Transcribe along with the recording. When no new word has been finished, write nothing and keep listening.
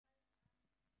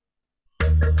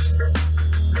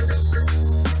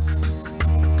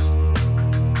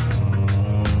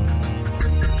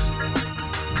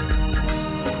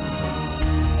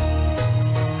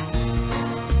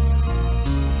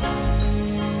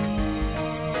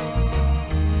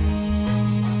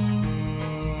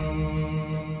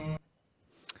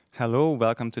Hello,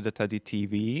 welcome to the Teddy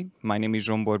TV. My name is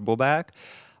Zsombor Bobák.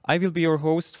 I will be your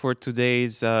host for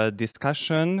today's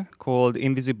discussion called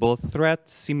Invisible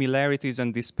Threats, Similarities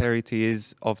and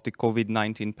Disparities of the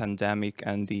COVID-19 pandemic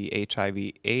and the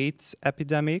HIV/AIDS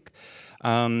epidemic.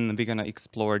 We're going to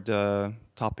explore the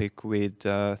topic with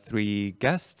three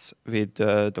guests, with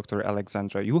Dr.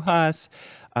 Alexandra Juhasz,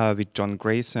 with John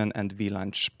Greyson and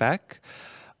Wieland Speck.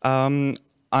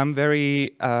 I'm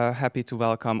very happy to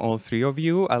welcome all three of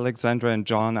you. Alexandra and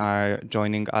John are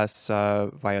joining us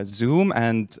via Zoom,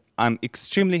 and I'm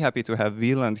extremely happy to have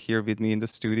Wieland here with me in the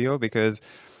studio because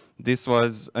this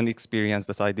was an experience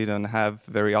that I didn't have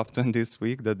very often this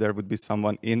week, that there would be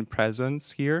someone in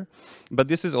presence here. But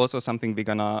this is also something we're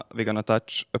gonna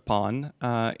touch upon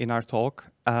in our talk.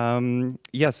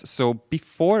 Yes, so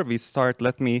before we start,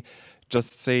 let me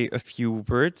just say a few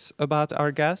words about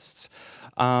our guests.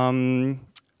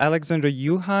 Alexandra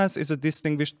Juhasz is a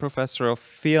distinguished professor of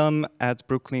film at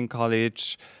Brooklyn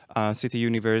College, City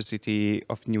University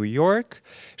of New York.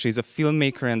 She's a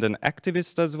filmmaker and an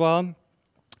activist as well.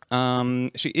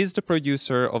 She is the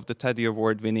producer of the Teddy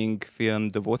Award-winning film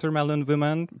The Watermelon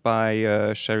Woman by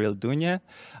Cheryl Dunye,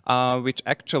 which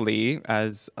actually,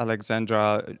 as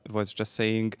Alexandra was just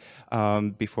saying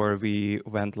before we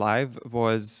went live,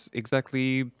 was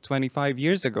exactly 25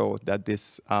 years ago that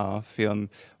this film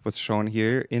was shown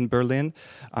here in Berlin.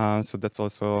 So that's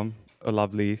also a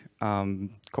lovely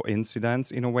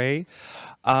coincidence in a way.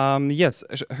 Yes,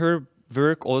 her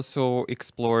work also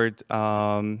explored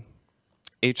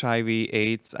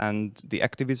HIV/AIDS and the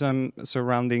activism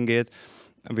surrounding it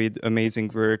with amazing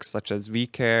works such as We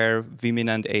Care, Women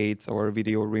and AIDS, or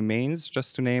Video Remains,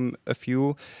 just to name a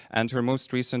few. And her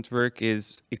most recent work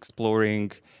is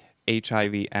exploring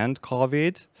HIV and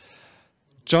COVID.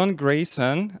 John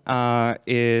Greyson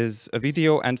is a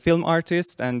video and film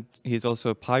artist, and he's also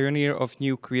a pioneer of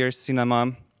new queer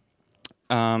cinema.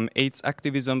 AIDS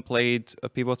activism played a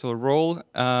pivotal role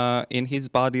in his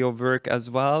body of work as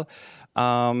well.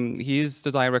 He is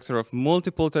the director of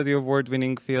multiple Teddy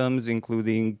Award-winning films,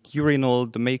 including Urinal,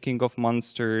 The Making of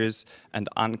Monsters, and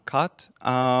Uncut.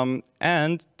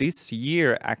 And this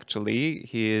year, actually,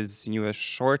 his newest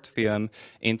short film,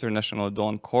 International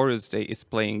Dawn Chorus Day, is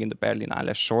playing in the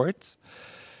Berlinale Shorts.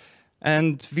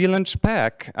 And Wieland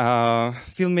Speck,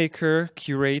 filmmaker,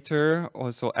 curator,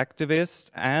 also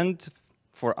activist, and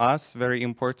for us, very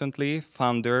importantly,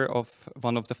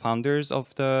 one of the founders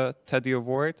of the Teddy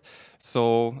Award.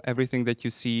 So everything that you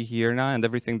see here now and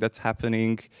everything that's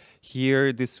happening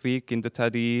here this week in the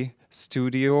Teddy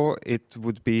studio, it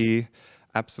would be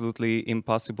absolutely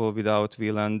impossible without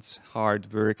Wieland's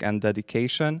hard work and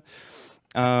dedication.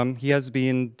 He has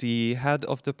been the head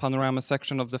of the panorama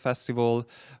section of the festival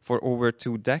for over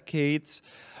 2 decades.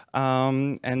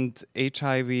 And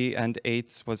HIV and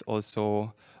AIDS was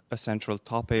also a central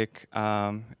topic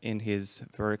in his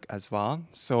work as well.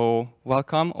 So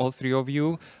welcome, all three of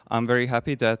you. I'm very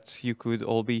happy that you could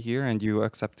all be here and you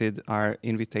accepted our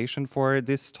invitation for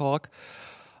this talk.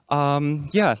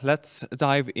 Yeah, let's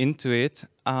dive into it.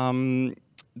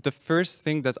 The first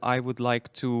thing that I would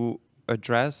like to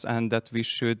address and that we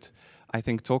should, I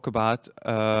think, talk about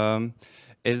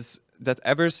is that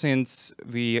ever since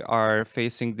we are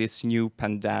facing this new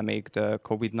pandemic, the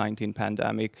COVID-19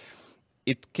 pandemic,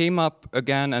 it came up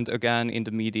again and again in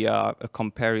the media, a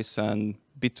comparison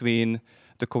between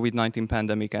the COVID-19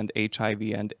 pandemic and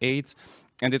HIV and AIDS.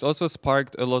 And it also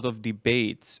sparked a lot of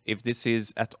debates if this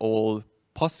is at all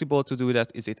possible to do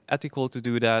that, is it ethical to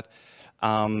do that?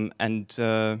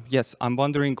 Yes, I'm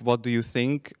wondering, what do you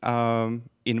think?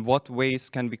 In what ways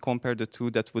can we compare the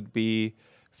two that would be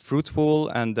fruitful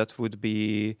and that would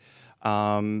be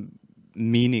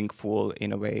meaningful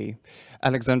in a way?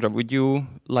 Alexandra, would you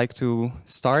like to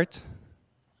start?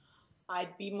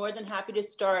 I'd be more than happy to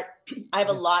start. I have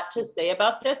a lot to say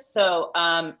about this, so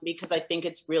because I think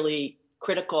it's really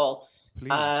critical.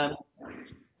 Please.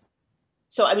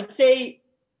 So I would say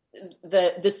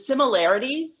the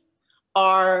similarities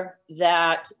are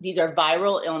that these are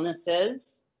viral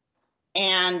illnesses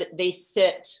and they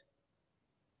sit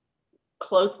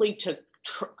closely to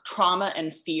trauma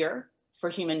and fear for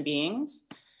human beings,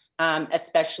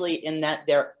 especially in that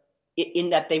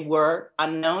they were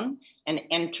unknown and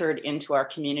entered into our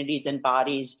communities and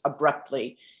bodies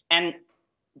abruptly. And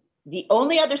the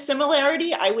only other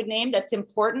similarity I would name that's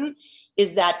important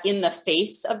is that in the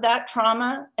face of that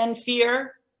trauma and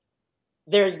fear,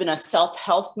 there's been a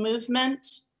self-help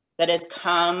movement that has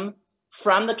come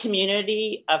from the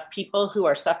community of people who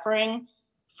are suffering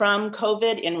from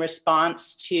COVID in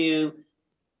response to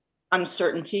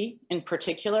uncertainty in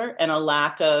particular and a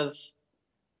lack of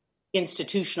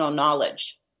institutional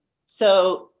knowledge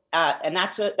So, and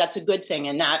that's a good thing.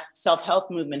 And that self-help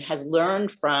movement has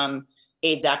learned from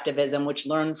AIDS activism, which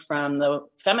learned from the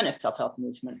feminist self-help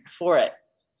movement before it.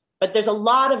 But there's a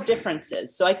lot of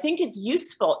differences. So I think it's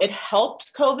useful. It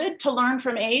helps COVID to learn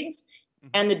from AIDS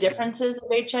and the differences of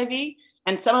HIV.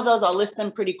 And some of those, I'll list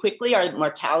them pretty quickly. Our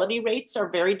mortality rates are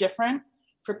very different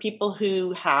for people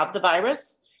who have the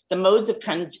virus. The modes of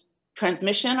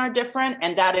transmission are different.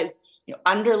 And that is,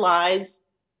 underlies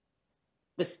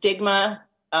the stigma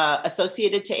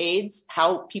associated to AIDS,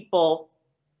 how people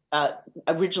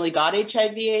originally got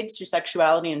HIV/AIDS through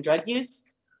sexuality and drug use.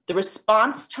 The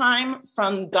response time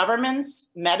from governments,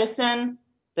 medicine,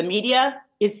 the media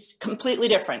is completely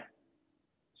different.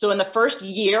 So in the first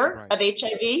year of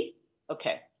HIV,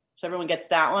 okay, so everyone gets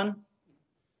that one.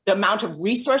 The amount of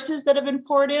resources that have been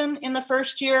poured in the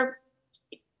first year,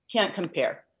 can't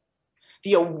compare.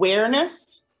 The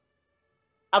awareness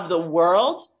of the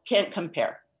world can't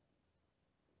compare.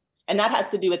 And that has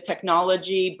to do with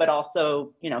technology, but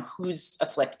also, who's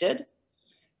afflicted.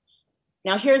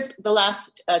 Now, here's the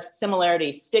last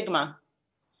similarity, stigma.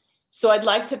 So I'd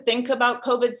like to think about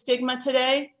COVID stigma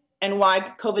today and why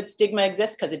COVID stigma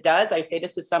exists, because it does. I say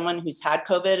this as someone who's had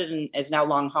COVID and is now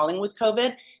long hauling with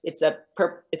COVID. It's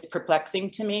perplexing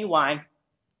to me why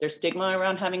there's stigma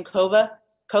around having COVID.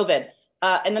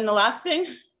 And then the last thing,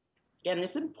 again,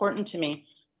 this is important to me.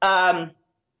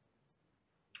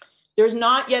 There's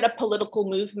not yet a political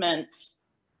movement.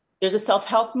 There's a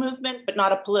self-help movement, but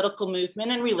not a political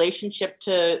movement in relationship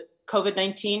to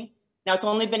COVID-19. Now, it's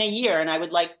only been a year, and I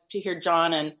would like to hear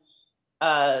John and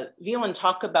Wieland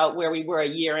talk about where we were a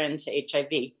year into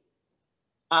HIV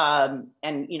and,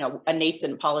 a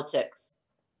nascent politics.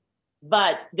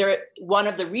 But one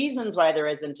of the reasons why there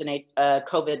isn't a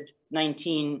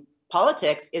COVID-19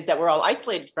 politics is that we're all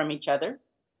isolated from each other.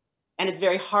 And it's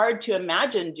very hard to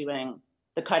imagine doing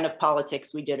the kind of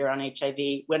politics we did around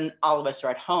HIV when all of us are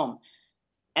at home.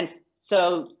 And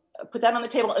so put that on the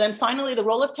table. And then finally, the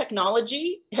role of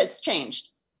technology has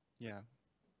changed. Yeah.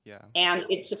 And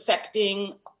it's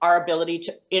affecting our ability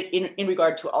to, in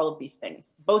regard to all of these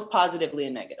things, both positively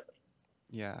and negatively.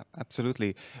 Yeah,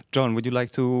 absolutely. John, would you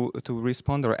like to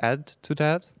respond or add to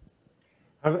that?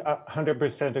 I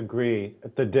 100% agree.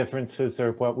 The differences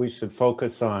are what we should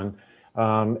focus on.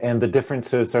 And the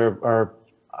differences are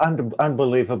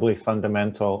unbelievably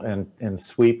fundamental and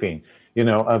sweeping.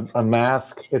 A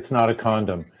mask, it's not a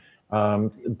condom.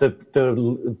 The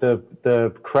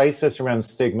crisis around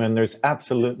stigma, and there's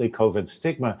absolutely COVID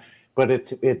stigma, but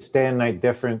it's day and night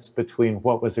difference between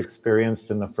what was experienced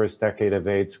in the first decade of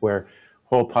AIDS, where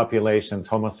whole populations,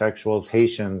 homosexuals,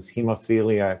 Haitians,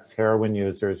 hemophiliacs, heroin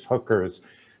users, hookers,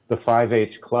 the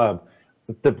 5-H club,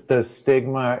 the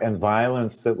stigma and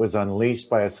violence that was unleashed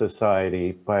by a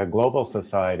society, by a global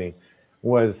society,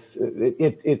 was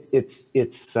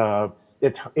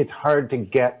it's hard to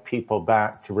get people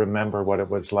back to remember what it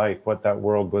was like, what that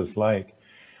world was like.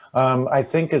 I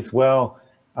think as well,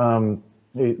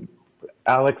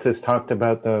 Alex has talked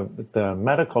about the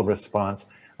medical response.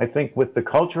 I think with the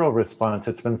cultural response,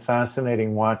 it's been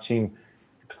fascinating watching,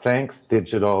 thanks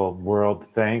digital world,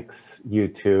 thanks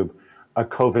YouTube, a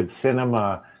COVID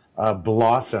cinema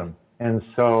blossom. And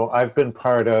so I've been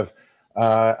part of,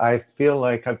 I feel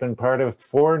like I've been part of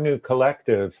 4 new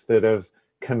collectives that have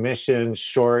commissioned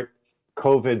short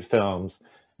COVID films.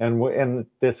 And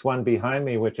this one behind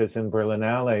me, which is in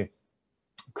Berlinale,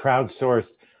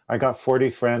 crowdsourced. I got 40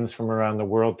 friends from around the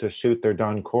world to shoot their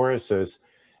Dawn choruses.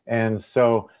 And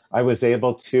so I was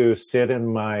able to sit at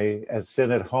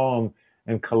home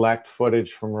and collect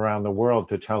footage from around the world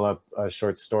to tell a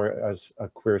short story, a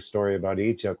queer story about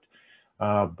Egypt.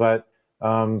 But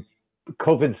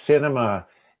COVID cinema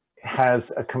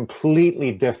has a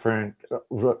completely different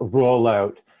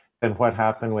rollout than what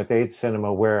happened with AIDS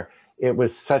cinema, where it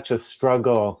was such a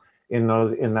struggle in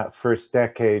that first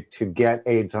decade to get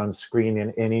AIDS on screen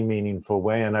in any meaningful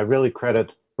way. And I really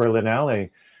credit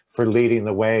Berlinale for leading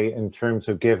the way in terms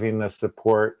of giving the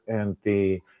support and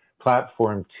the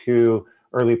platform to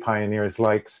early pioneers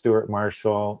like Stuart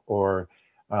Marshall or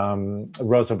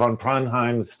Rosa von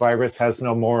Braunheim's Virus Has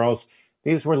No Morals.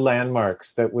 These were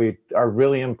landmarks that are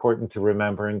really important to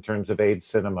remember in terms of AIDS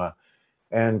cinema.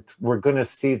 And we're going to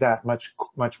see that much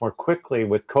more quickly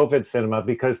with COVID cinema,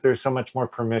 because there's so much more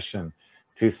permission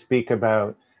to speak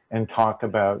about and talk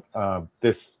about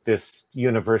this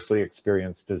universally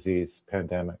experienced disease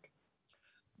pandemic.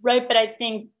 Right, but I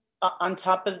think on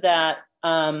top of that,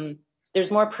 there's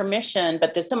more permission,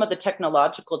 but there's some of the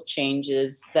technological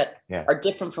changes that are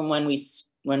different from when we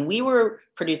when we were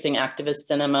producing activist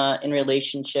cinema in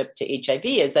relationship to HIV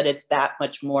is that it's that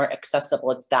much more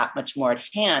accessible, it's that much more at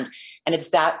hand, and it's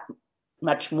that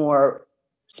much more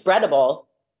spreadable,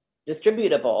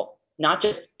 distributable, not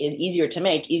just easier to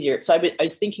make, easier. So I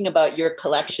was thinking about your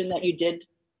collection that you did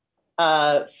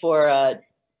for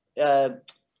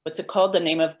what's it called? The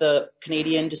name of the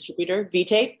Canadian distributor,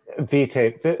 V-Tape?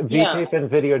 V-Tape. V-Tape and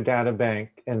Video Data Bank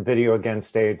and Video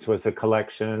Against AIDS was a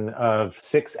collection of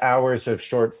 6 hours of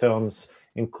short films,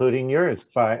 including yours,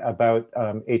 about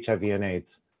HIV and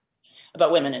AIDS.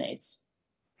 About women and AIDS.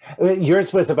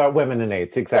 Yours was about women and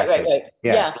AIDS, exactly. Right.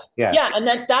 Yeah. And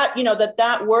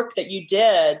that work that you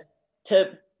did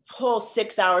to pull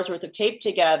 6 hours worth of tape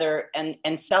together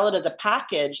and sell it as a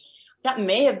package, that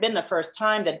may have been the first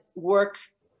time that work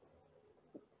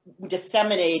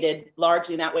disseminated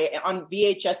largely in that way on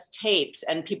VHS tapes,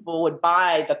 and people would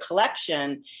buy the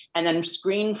collection and then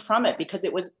screen from it, because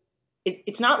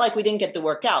it's not like we didn't get the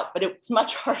work out, but it's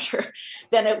much harder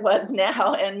than it was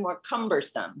now and more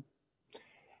cumbersome.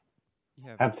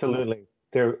 Yeah, absolutely.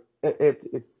 Go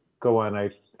on.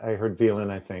 I heard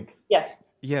Wieland, I think.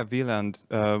 Yeah, Wieland.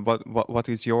 What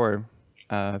is your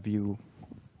view?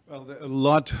 Well, a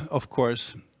lot, of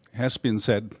course, has been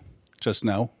said just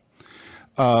now.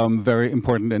 Very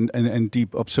important and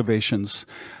deep observations.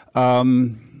 Let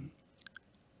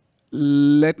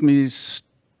me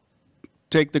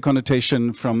take the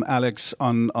connotation from Alex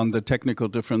on the technical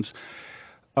difference.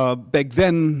 Back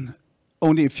then,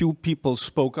 only a few people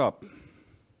spoke up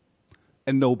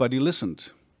and nobody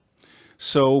listened.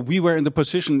 So we were in the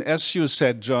position, as you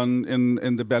said, John,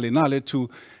 in the Berlinale, to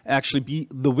actually be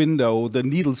the window, the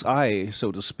needle's eye,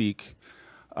 so to speak,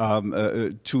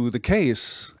 to the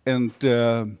case. And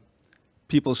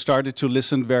people started to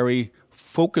listen very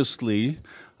focusedly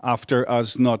after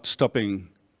us not stopping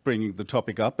bringing the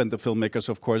topic up, and the filmmakers,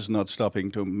 of course, not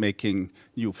stopping to making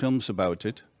new films about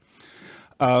it.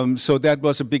 So that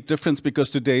was a big difference,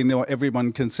 because today,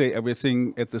 everyone can say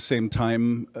everything at the same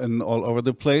time and all over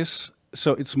the place.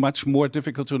 So it's much more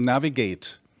difficult to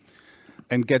navigate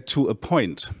and get to a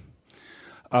point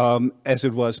as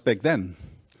it was back then.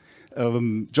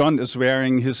 John is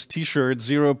wearing his T-shirt,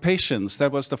 Zero Patience.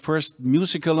 That was the first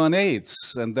musical on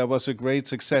AIDS, and that was a great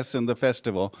success in the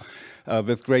festival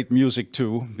with great music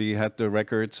too. We had the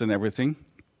records and everything.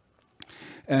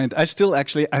 And I still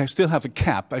have a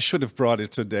cap. I should have brought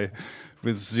it today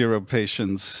with Zero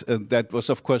Patience. That was,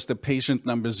 of course, the patient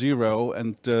number 0,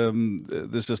 and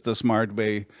this is the smart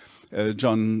way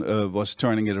John was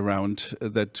turning it around,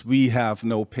 that we have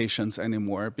no patience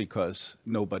anymore because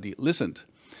nobody listened.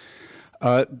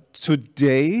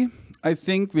 Today, I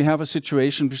think we have a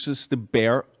situation which is the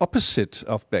bare opposite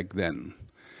of back then.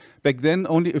 Back then,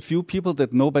 only a few people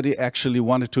that nobody actually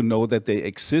wanted to know that they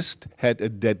exist had a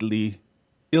deadly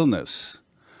illness.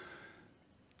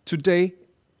 Today,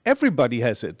 everybody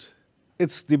has it.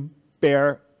 It's the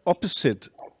bare opposite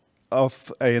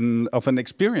of an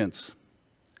experience.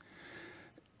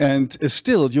 And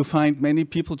still, you find many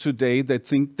people today that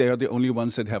think they're the only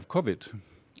ones that have COVID,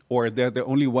 or they're the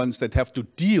only ones that have to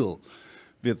deal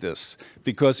with this,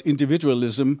 because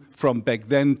individualism from back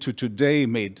then to today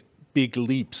made big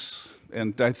leaps.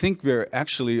 And I think we're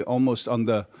actually almost on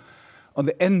the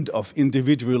end of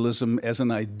individualism as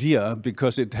an idea,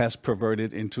 because it has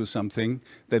perverted into something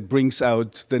that brings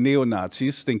out the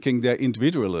neo-Nazis thinking they're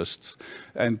individualists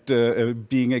and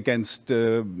being against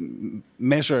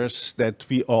measures that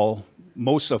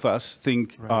most of us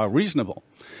think are reasonable.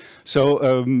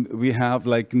 So we have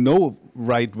like no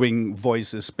right-wing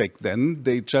voices back then.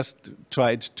 They just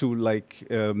tried to like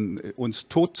uns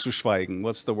totzuschweigen.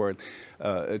 What's the word?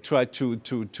 Try to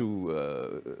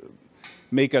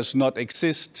make us not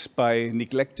exist by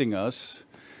neglecting us.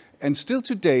 And still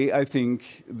today, I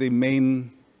think the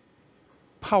main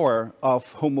power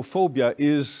of homophobia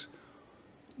is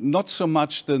not so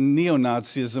much the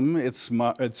neo-Nazism,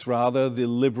 it's rather the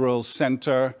liberal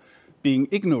center being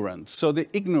ignorant. So the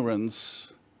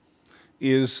ignorance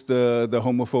is the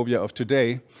homophobia of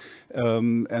today.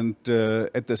 And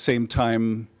at the same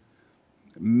time,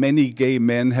 many gay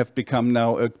men have become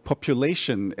now a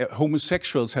population.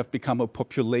 Homosexuals have become a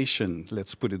population,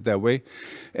 let's put it that way.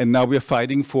 And now we're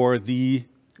fighting for the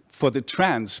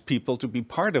trans people to be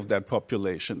part of that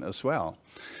population as well.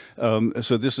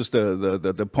 So this is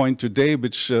the point today,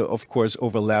 which of course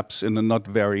overlaps in a not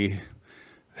very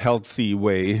healthy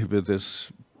way with this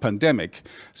pandemic.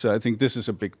 So I think this is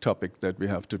a big topic that we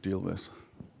have to deal with.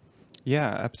 Yeah,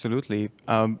 absolutely.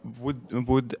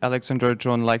 Would Alexandra or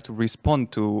John like to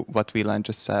respond to what Wieland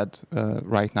just said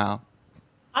right now?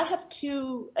 I have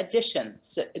two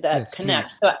additions that connect.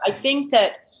 So I think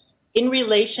that in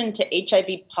relation to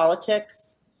HIV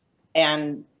politics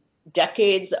and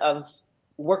decades of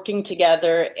working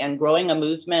together and growing a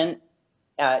movement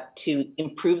to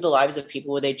improve the lives of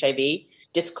people with HIV,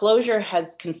 disclosure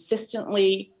has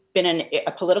consistently been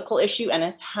a political issue and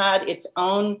has had its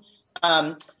own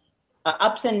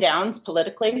ups and downs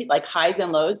politically, like highs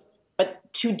and lows.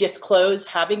 But to disclose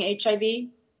having HIV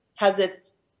has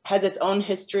its own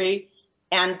history,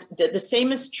 and the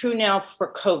same is true now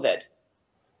for COVID.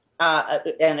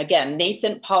 And again,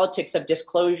 nascent politics of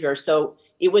disclosure. So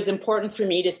it was important for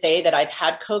me to say that I've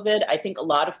had COVID. I think a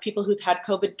lot of people who've had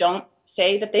COVID don't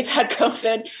say that they've had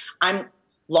COVID. I'm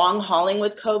long hauling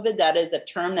with COVID. That is a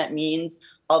term that means,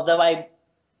 although I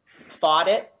fought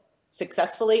it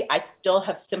successfully, I still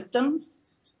have symptoms.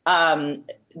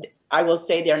 I will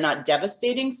say they're not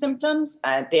devastating symptoms.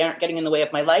 They aren't getting in the way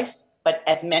of my life, but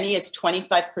as many as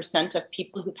 25% of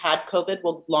people who've had COVID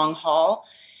will long haul.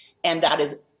 And that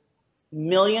is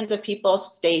millions of people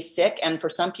stay sick. And for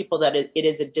some people that it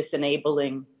is a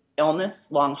disenabling illness,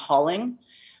 long hauling.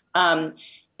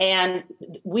 And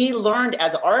we learned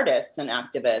as artists and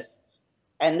activists,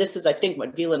 and this is, I think,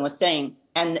 what Wieland was saying,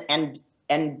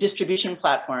 and distribution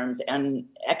platforms and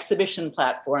exhibition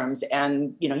platforms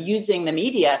and, you know, using the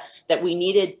media, that we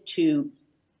needed to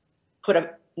put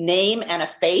a name and a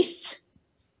face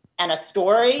and a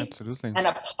story Absolutely. and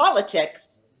a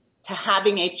politics to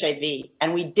having HIV.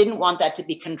 And we didn't want that to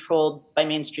be controlled by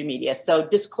mainstream media. So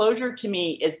disclosure to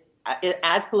me is,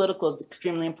 as political, is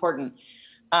extremely important.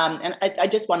 And I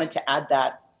just wanted to add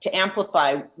that, to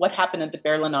amplify what happened at the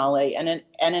Berlinale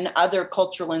and in other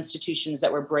cultural institutions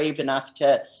that were brave enough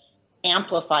to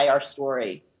amplify our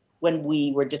story when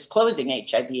we were disclosing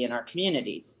HIV in our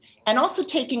communities. And also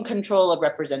taking control of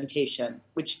representation,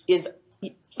 which is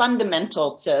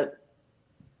fundamental to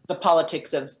the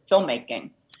politics of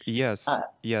filmmaking. Yes,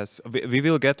 yes. We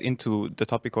will get into the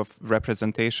topic of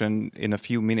representation in a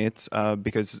few minutes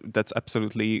because that's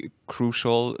absolutely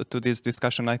crucial to this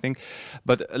discussion, I think.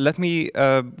 But let me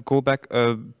go back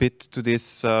a bit to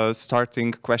this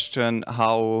starting question,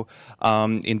 how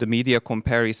in the media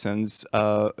comparisons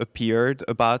appeared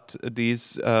about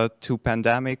these two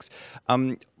pandemics.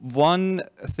 One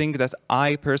thing that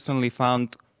I personally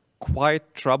found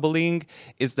quite troubling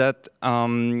is that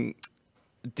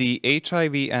the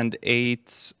HIV and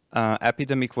AIDS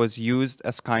epidemic was used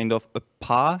as kind of a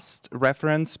past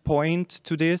reference point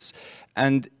to this,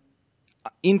 and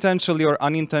intentionally or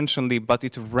unintentionally, but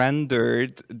it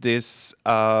rendered this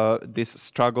this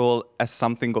struggle as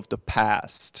something of the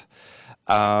past.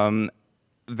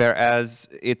 Whereas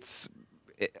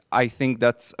I think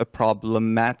that's a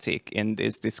problematic in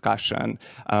this discussion.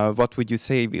 What would you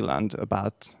say, Wieland,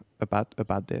 about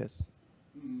this?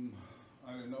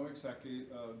 I don't know exactly.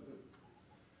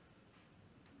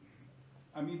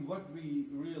 I mean, what we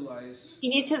realize... He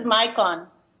needs his mic on.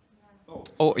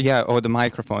 Oh yeah, the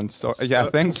microphone. So yeah,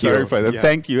 thank you. Sorry for that. Yeah.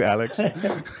 Thank you, Alex.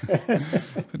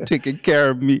 Taking care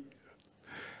of me.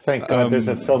 Thank God there's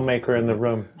a filmmaker in the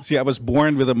room. See, I was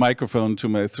born with a microphone to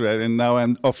my throat, and now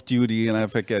I'm off duty, and I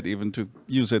forget even to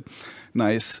use it.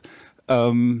 Nice.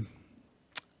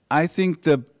 I think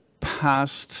the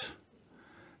past...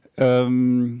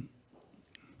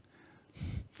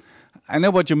 I know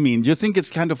what you mean. You think it's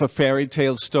kind of a fairy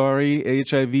tale story,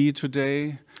 HIV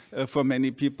today, for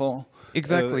many people?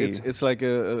 Exactly. It's like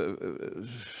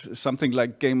something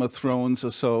like Game of Thrones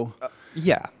or so.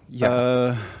 Yeah,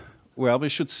 yeah. Well, we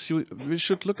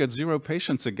should look at Zero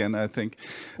Patience again, I think,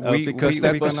 because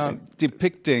that was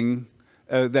depicting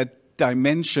that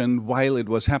dimension while it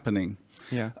was happening.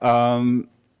 Yeah.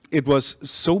 It was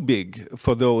so big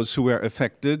for those who were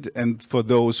affected and for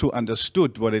those who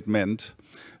understood what it meant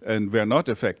and were not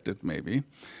affected, maybe,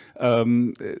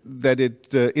 that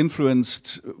it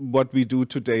influenced what we do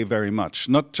today very much.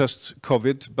 Not just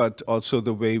COVID, but also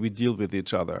the way we deal with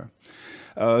each other.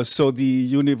 So the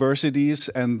universities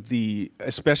and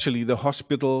especially the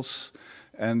hospitals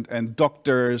and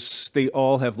doctors, they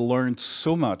all have learned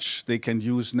so much they can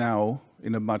use now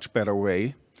in a much better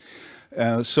way.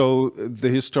 So the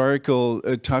historical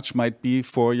touch might be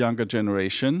for younger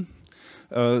generation.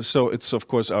 So it's, of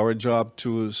course, our job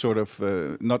to sort of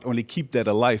not only keep that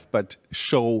alive, but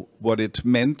show what it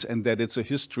meant and that it's a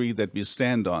history that we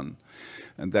stand on.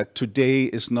 And that today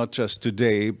is not just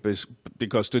today,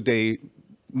 because today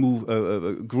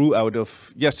grew out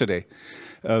of yesterday.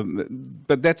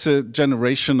 But that's a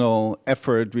generational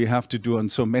effort we have to do on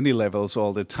so many levels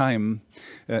all the time,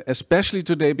 especially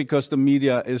today because the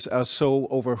media are so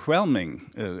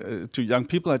overwhelming. To young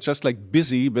people are just like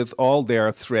busy with all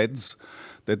their threads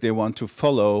that they want to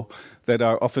follow, that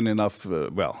are often enough,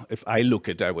 well, if I look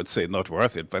at it, I would say not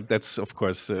worth it, but that's, of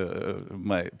course,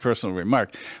 my personal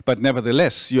remark. But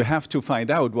nevertheless, you have to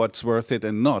find out what's worth it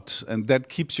and not, and that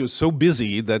keeps you so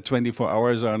busy that 24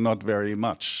 hours are not very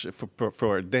much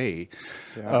for a day.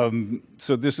 Yeah.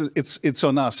 So this is it's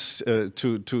on us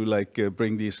to like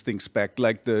bring these things back,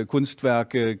 like the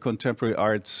Kunstwerke Contemporary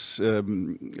Arts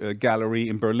Gallery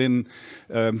in Berlin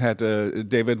had a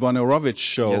David Wojnarowicz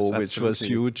show, yes, which was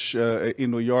huge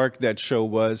in New York. That show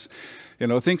was, you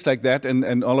know, things like that,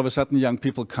 and all of a sudden young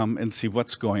people come and see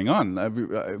what's going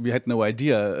on. We had no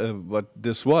idea what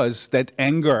this was. That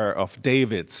anger of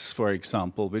David's, for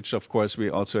example, which of course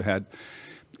we also had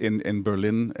in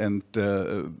Berlin, and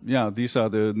yeah, these are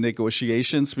the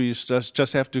negotiations we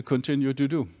just have to continue to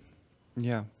do.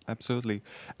 Yeah, absolutely.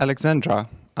 Alexandra,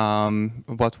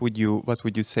 what would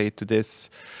you say to this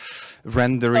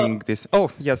rendering? This? Oh,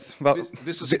 yes. Well,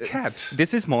 this is a cat.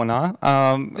 This is Mona.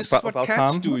 This is what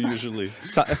cats do usually.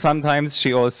 Sometimes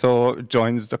she also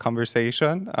joins the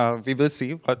conversation. We will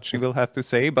see what she will have to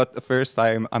say. But first,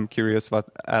 I'm curious what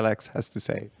Alex has to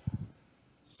say.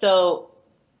 So,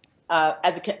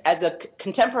 as a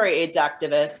contemporary AIDS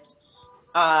activist,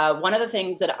 one of the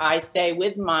things that I say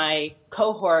with my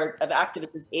cohort of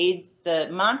activists is AIDS, the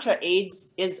mantra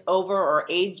AIDS is over or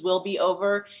AIDS will be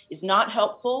over is not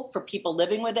helpful for people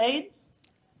living with AIDS.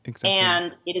 Exactly.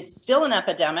 And it is still an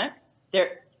epidemic.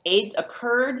 AIDS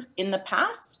occurred in the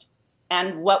past,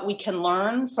 and what we can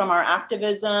learn from our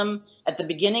activism at the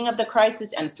beginning of the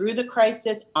crisis and through the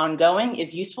crisis ongoing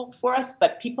is useful for us,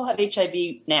 but people have HIV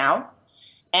now.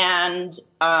 And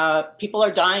people are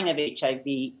dying of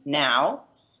HIV now.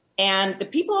 And the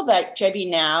people of HIV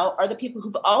now are the people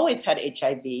who've always had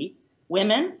HIV: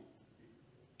 women,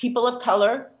 people of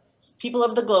color, people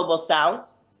of the global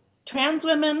south, trans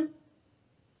women,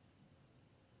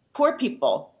 poor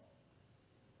people.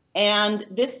 And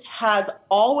this has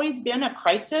always been a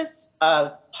crisis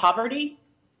of poverty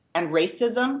and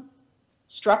racism,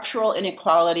 structural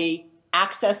inequality,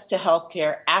 access to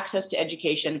healthcare, access to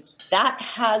education. That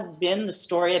has been the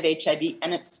story of HIV,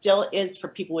 and it still is for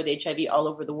people with HIV all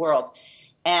over the world.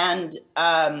 And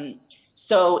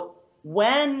so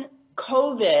when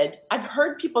COVID, I've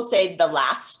heard people say the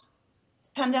last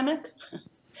pandemic,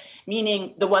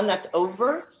 meaning the one that's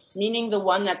over, meaning the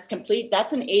one that's complete.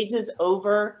 That's an AIDS is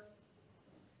over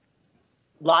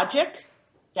logic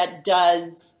that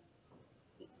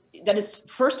is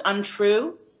first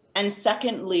untrue, and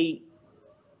secondly,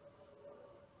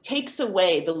 takes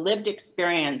away the lived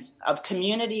experience of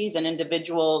communities and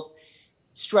individuals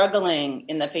struggling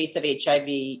in the face of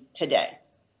HIV today.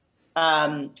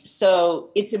 So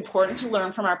it's important to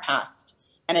learn from our past,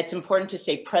 and it's important to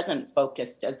stay present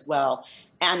focused as well.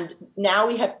 And now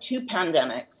we have two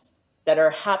pandemics that are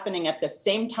happening at the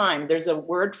same time. There's a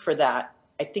word for that.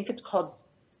 I think it's called,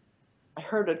 I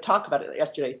heard a talk about it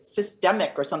yesterday,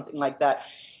 systemic or something like that.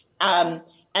 And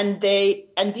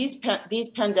these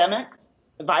pandemics,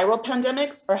 viral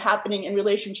pandemics, are happening in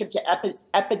relationship to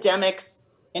epidemics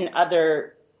in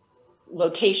other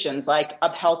locations, like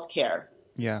of healthcare,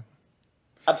 yeah,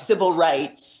 of civil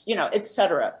rights, you know, et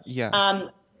cetera. Yeah.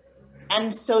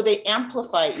 And so they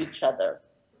amplify each other.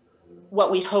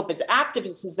 What we hope as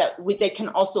activists is that they can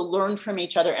also learn from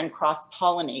each other and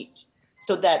cross-pollinate,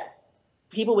 so that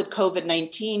people with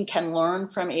COVID-19 can learn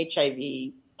from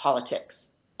HIV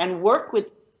politics and work with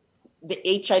the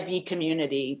HIV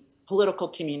community, political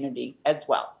community as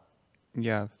well.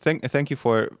 Yeah, thank you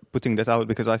for putting that out,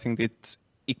 because I think it's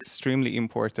extremely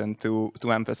important to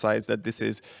emphasize that this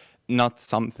is not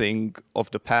something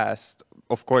of the past.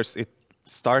 Of course, it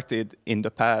started in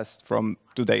the past from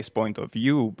today's point of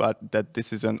view, but that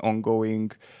this is an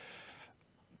ongoing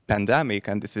pandemic,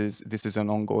 and this is an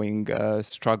ongoing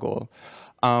struggle.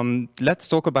 Let's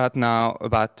talk about now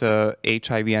about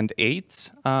HIV and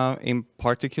AIDS in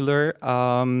particular.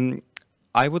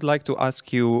 I would like to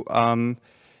ask you,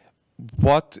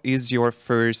 what is your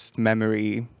first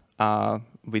memory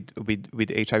with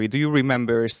HIV? Do you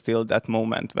remember still that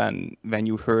moment when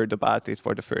you heard about it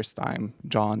for the first time,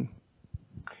 John?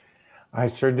 I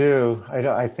sure do.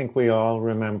 I think we all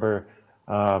remember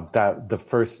that the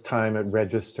first time it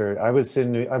registered. I was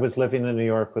living in New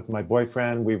York with my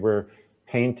boyfriend. We were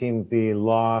painting the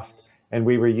loft, and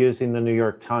we were using the New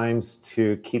York Times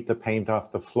to keep the paint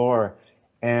off the floor.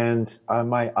 And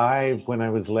my eye, when I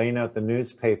was laying out the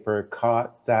newspaper,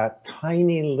 caught that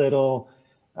tiny little,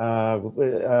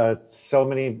 so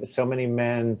many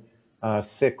men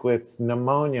sick with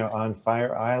pneumonia on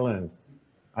Fire Island.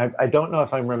 I don't know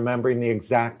if I'm remembering the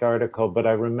exact article, but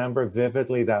I remember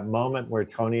vividly that moment where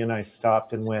Tony and I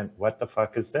stopped and went, "What the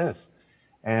fuck is this?"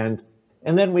 And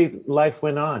And then life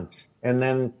went on. And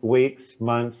then weeks,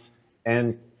 months,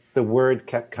 and the word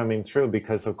kept coming through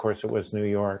because, of course, it was New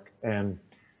York. And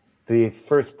the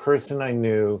first person I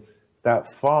knew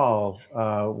that fall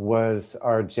was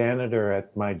our janitor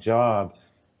at my job,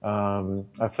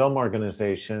 a film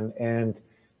organization. And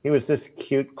he was this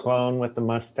cute clone with the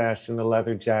mustache and the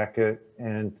leather jacket.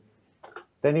 And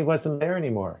then he wasn't there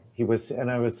anymore. He was, and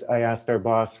I asked our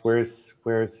boss, where's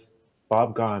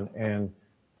Bob gone? And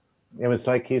it was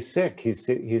like, he's sick.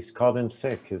 He's called in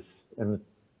sick. And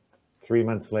 3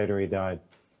 months later, he died.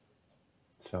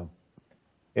 So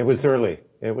it was early.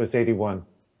 It was 81.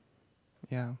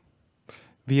 Yeah.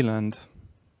 Wieland.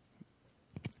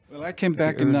 Well, I came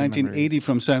back in 1980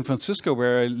 from San Francisco,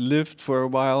 where I lived for a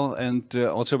while, and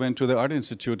also went to the Art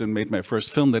Institute and made my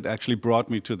first film that actually brought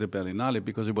me to the Berlinale,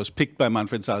 because it was picked by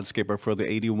Manfred Salzgeber for the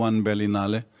 81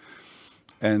 Berlinale.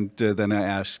 And then I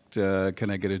asked, can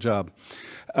I get a job?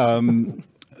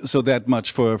 So that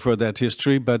much for that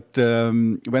history. But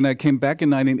when I came back in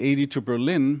 1980 to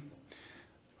Berlin,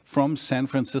 from San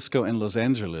Francisco and Los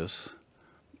Angeles,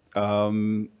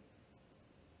 the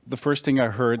first thing I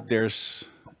heard, there's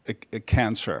a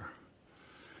cancer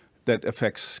that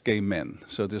affects gay men.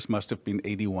 So this must have been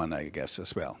 81, I guess,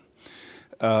 as well.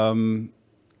 And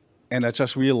I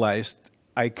just realized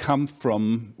I come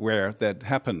from where that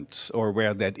happened, or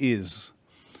where that is.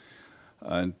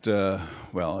 And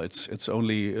well, it's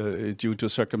only due to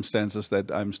circumstances that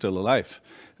I'm still alive,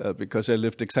 because I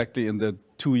lived exactly in the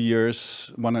 2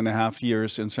 years, 1.5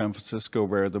 years in San Francisco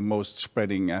where the most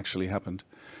spreading actually happened.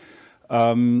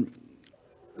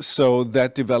 So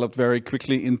that developed very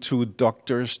quickly into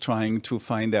doctors trying to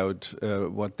find out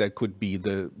what that could be.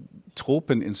 The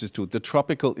Tropen Institute, the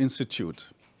Tropical Institute,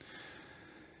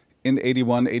 in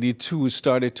 81, 82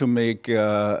 started to make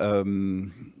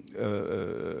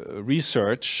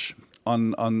research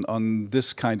on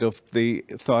this kind of, they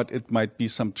thought it might be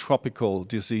some tropical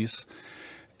disease.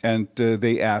 And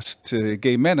they asked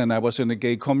gay men, and I was in a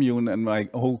gay commune, and my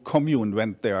whole commune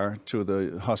went there to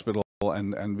the hospital,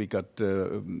 and we got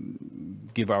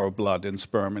give our blood and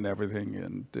sperm and everything,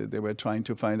 and they were trying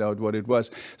to find out what it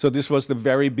was. So this was the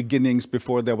very beginnings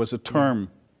before there was a term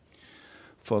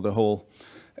for the whole.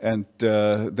 And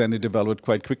then it developed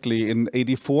quite quickly. In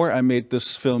 84, I made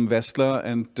this film Westler,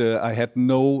 and I had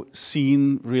no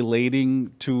scene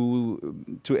relating to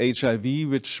HIV,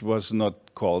 which was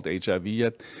not called HIV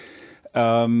yet.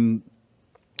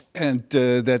 And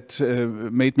that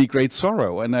made me great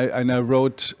sorrow. And I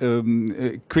wrote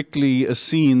quickly a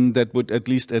scene that would at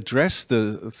least address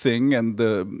the thing, and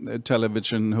the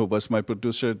television, who was my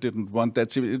producer, didn't want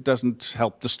that. It doesn't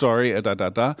help the story,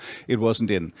 It wasn't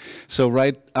in. So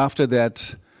right after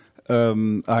that,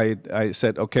 I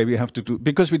said, okay, we have to do,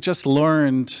 because we just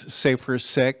learned safer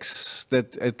sex,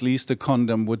 that at least a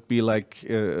condom would be like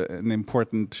an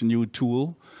important new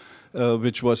tool.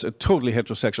 Which was a totally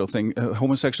heterosexual thing.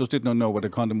 Homosexuals did not know what a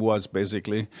condom was,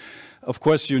 basically. Of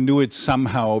course, you knew it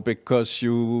somehow because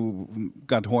you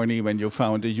got horny when you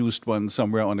found a used one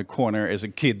somewhere on a corner as a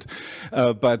kid.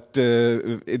 But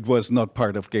it was not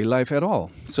part of gay life at all.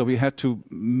 So we had to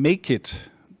make it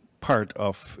part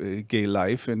of gay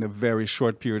life in a very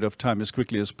short period of time, as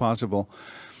quickly as possible.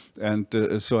 And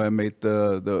so I made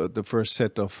the first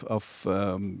set of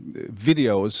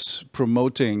videos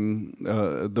promoting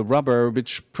the rubber,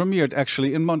 which premiered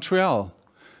actually in Montreal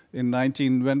in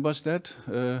when was that?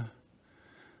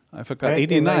 I forgot,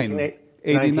 89.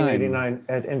 1989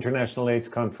 at International AIDS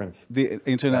Conference. The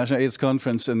International AIDS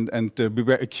Conference, and we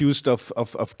were accused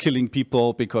of killing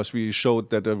people because we showed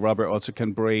that the rubber also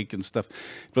can break and stuff.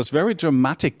 It was a very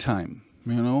dramatic time,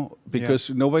 you know, because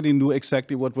nobody knew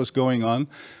exactly what was going on.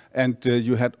 And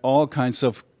you had all kinds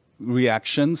of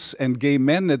reactions, and gay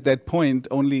men at that point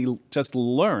only just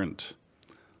learned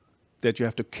that you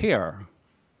have to care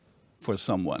for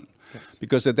someone. Yes.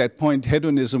 Because at that point,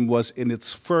 hedonism was in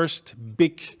its first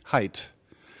big height.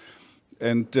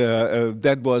 And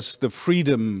that was the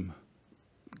freedom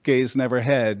gays never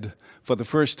had. For the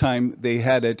first time, they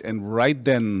had it, and right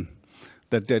then,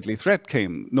 that deadly threat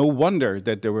came. No wonder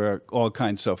that there were all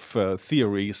kinds of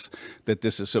theories that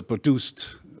this is a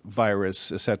produced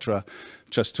virus, etc.,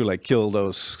 just to like kill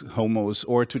those homos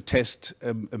or to test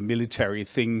a military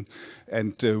thing.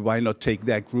 And why not take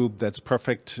that group? That's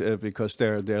perfect because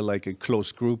they're like a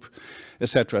close group,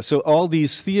 etc. So all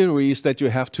these theories that you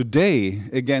have today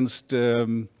against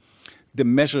the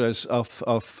measures of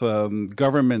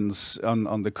governments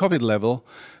on the COVID level,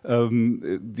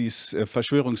 these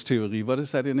Verschwörungstheorie, what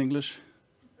is that in English?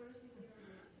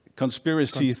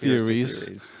 conspiracy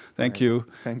theories. Thank Right. you.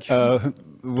 Thank you.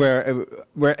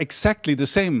 Were exactly the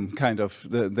same kind of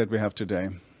that we have today.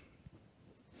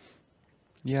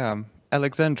 Yeah,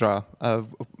 Alexandra,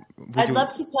 I'd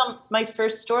love to tell my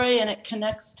first story, and it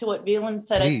connects to what Wieland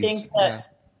said. Please, I think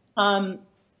that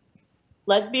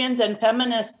lesbians and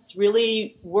feminists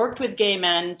really worked with gay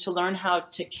men to learn how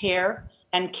to care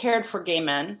and cared for gay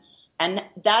men. And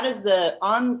that is the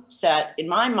onset, in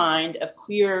my mind, of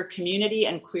queer community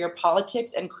and queer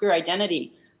politics and queer identity,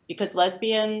 because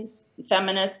lesbians,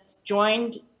 feminists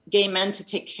joined gay men to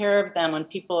take care of them when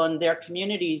people in their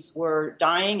communities were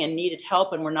dying and needed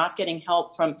help and were not getting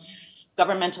help from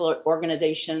governmental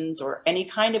organizations or any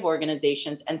kind of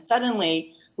organizations. And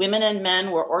suddenly women and men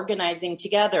were organizing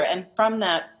together. And from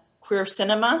that, queer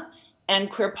cinema and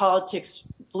queer politics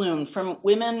bloomed, from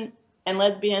women and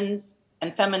lesbians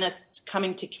and feminists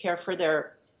coming to care for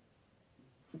their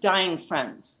dying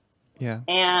friends. Yeah.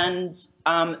 And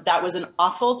that was an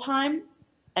awful time,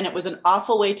 and it was an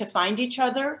awful way to find each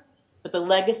other. But the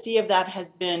legacy of that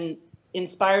has been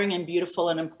inspiring and beautiful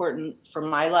and important for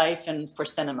my life and for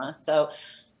cinema. So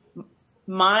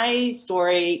my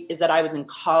story is that I was in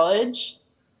college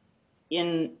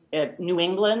in New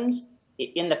England,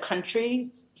 in the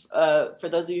country. For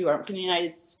those of you who aren't from the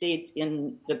United States,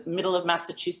 in the middle of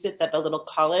Massachusetts at the little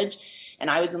college. And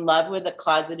I was in love with a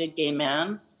closeted gay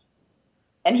man.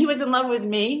 And he was in love with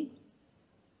me.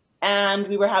 And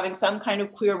we were having some kind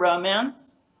of queer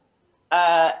romance.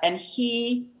 And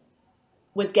he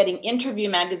was getting Interview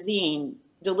magazine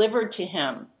delivered to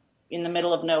him in the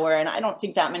middle of nowhere. And I don't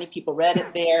think that many people read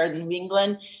it there in New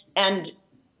England. And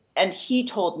he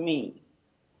told me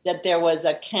that there was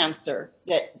a cancer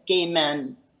that gay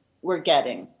men were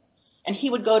getting. And he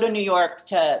would go to New York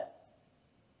to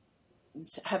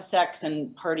have sex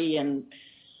and party and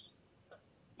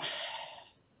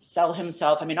sell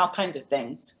himself. I mean, all kinds of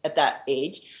things at that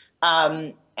age,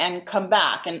 and come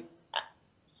back. And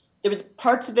there was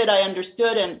parts of it I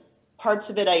understood and parts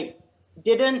of it I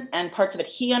didn't, and parts of it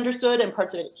he understood and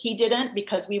parts of it he didn't,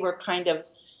 because we were kind of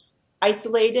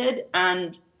isolated.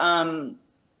 And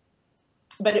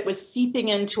but it was seeping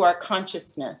into our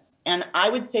consciousness. And I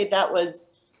would say that was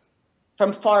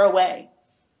from far away,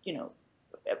 you know,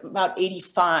 about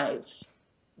 85,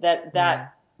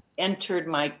 that entered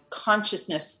my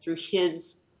consciousness through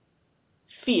his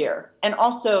fear and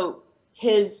also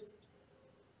his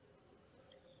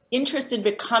interest in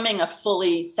becoming a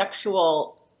fully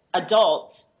sexual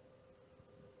adult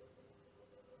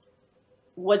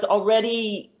was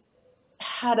already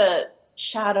had a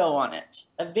shadow on it,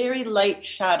 a very light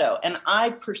shadow. And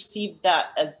I perceived that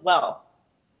as well.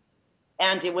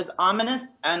 And it was ominous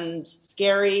and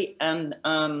scary and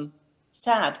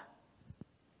sad.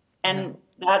 And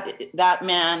that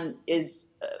man is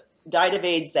died of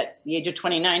AIDS at the age of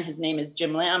 29. His name is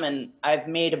Jim Lamb, and I've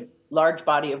made a large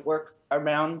body of work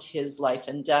around his life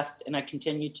and death, and I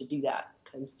continue to do that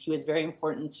because he was very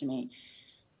important to me,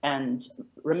 and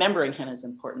remembering him is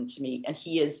important to me. And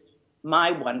he is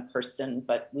my one person,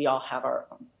 but we all have our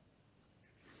own.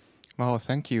 Wow,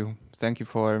 thank you. Thank you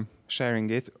for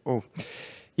sharing it. Oh,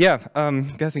 yeah,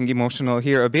 getting emotional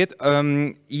here a bit.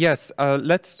 Yes,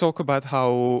 let's talk about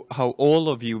how all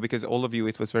of you, because all of you,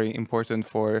 it was very important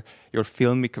for your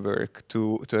filmic work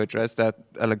to address that.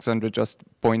 Alexandra just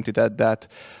pointed at that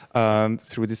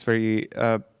through this very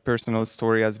personal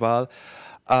story as well.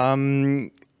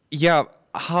 Yeah,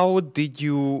 how did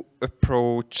you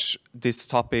approach this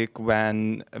topic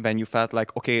when you felt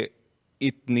like, okay,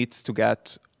 it needs to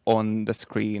get on the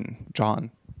screen,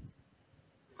 John?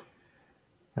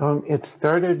 It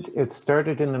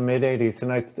started in the mid-'80s,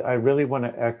 and I really want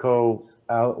to echo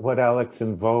what Alex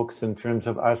invokes in terms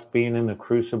of us being in the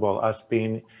crucible, us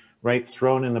being right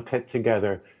thrown in the pit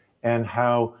together, and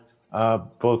how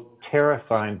both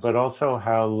terrifying, but also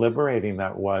how liberating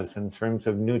that was in terms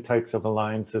of new types of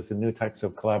alliances and new types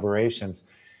of collaborations.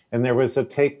 And there was a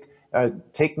take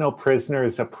no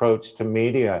prisoners approach to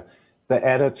media. The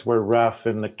edits were rough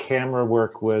and the camera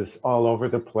work was all over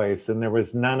the place, and there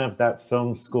was none of that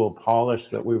film school polish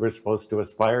that we were supposed to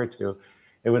aspire to.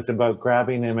 It was about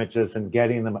grabbing images and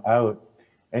getting them out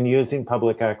and using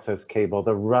public access cable,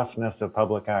 the roughness of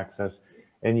public access,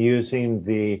 and using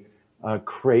the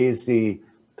crazy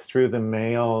through the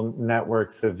mail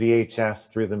networks, the VHS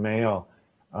through the mail,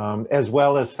 as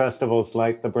well as festivals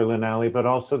like the Berlinale, but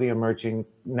also the emerging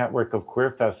network of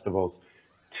queer festivals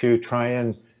to try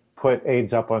and put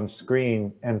AIDS up on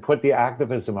screen and put the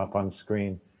activism up on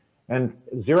screen. And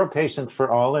Zero Patience,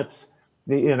 for all its,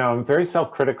 I'm very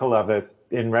self-critical of it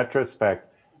in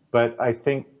retrospect, but I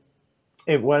think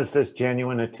it was this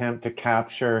genuine attempt to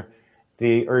capture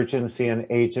the urgency and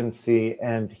agency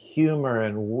and humor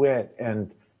and wit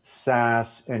and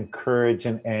sass and courage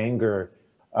and anger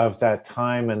of that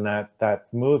time and that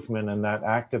movement and that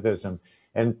activism,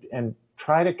 and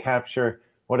try to capture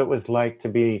what it was like to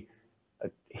be,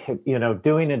 you know,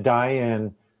 doing a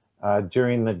die-in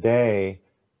during the day,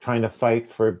 trying to fight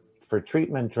for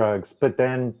treatment drugs, but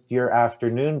then your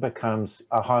afternoon becomes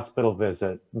a hospital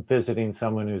visit, visiting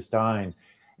someone who's dying,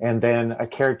 and then a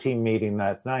care team meeting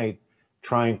that night,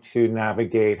 trying to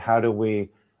navigate how do we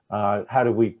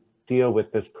deal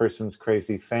with this person's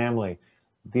crazy family.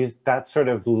 That sort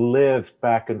of lived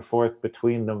back and forth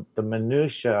between the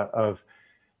minutia of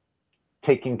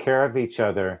taking care of each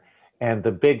other and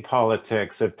the big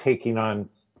politics of taking on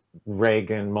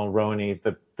Reagan, Mulroney,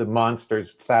 the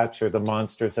monsters, Thatcher, the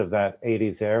monsters of that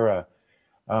 80s era.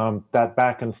 That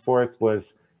back and forth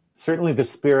was certainly the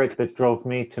spirit that drove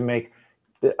me to make.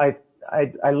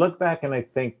 I look back and I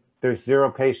think there's Zero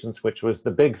Patience, which was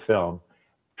the big film,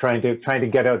 trying to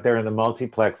get out there in the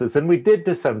multiplexes, and we did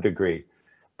to some degree.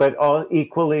 But all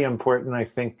equally important, I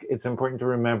think it's important to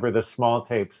remember the small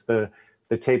tapes, the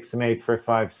tapes made for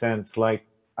 5 cents, like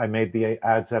I Made the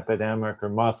Ads Epidemic, or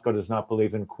Moscow Does Not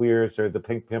Believe in Queers, or The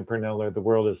Pink Pimpernel, or The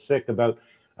World is Sick, about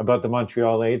the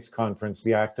Montreal AIDS Conference,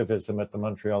 the activism at the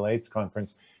Montreal AIDS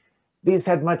Conference. These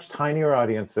had much tinier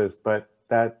audiences, but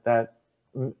that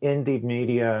indie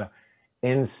media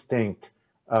instinct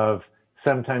of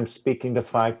sometimes speaking to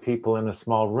 5 people in a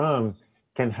small room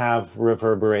can have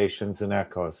reverberations and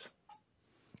echoes.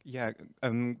 Yeah,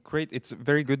 great. It's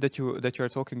very good that you are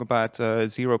talking about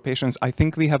Zero Patience. I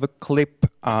think we have a clip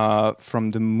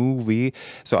from the movie,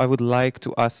 so I would like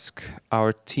to ask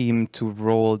our team to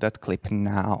roll that clip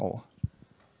now.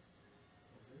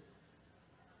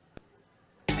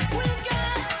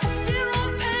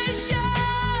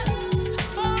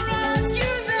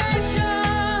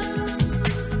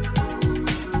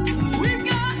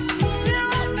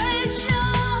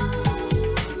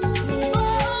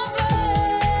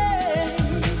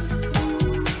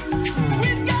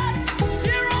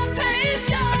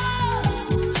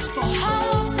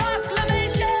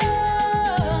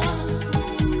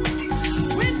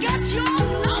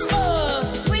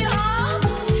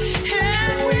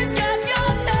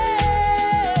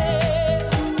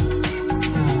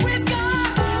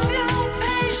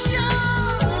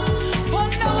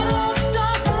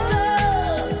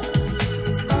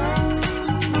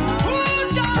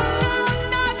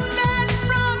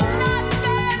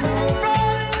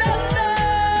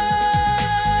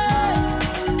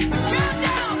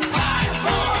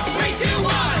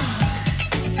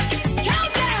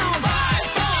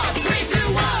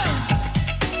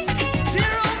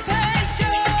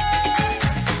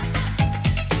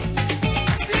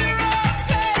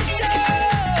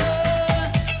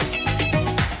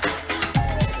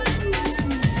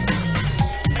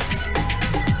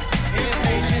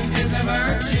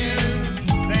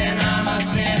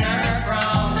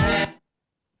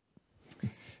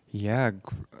 Yeah,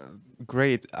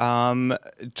 great.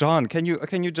 John, can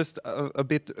you just a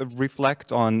bit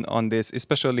reflect on this,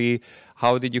 especially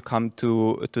how did you come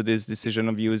to this decision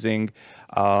of using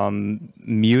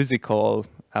musical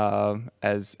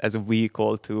as a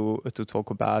vehicle to talk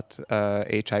about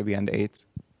HIV and AIDS?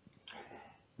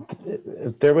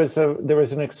 There was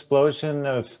an explosion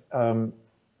of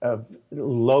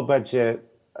low budget,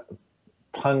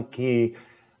 punky,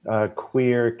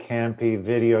 queer, campy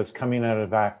videos coming out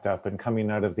of ACT UP and coming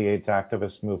out of the AIDS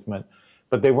activist movement,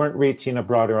 but they weren't reaching a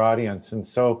broader audience. And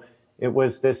so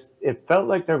it felt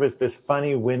like there was this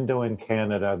funny window in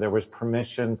Canada. There was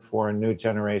permission for a new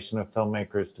generation of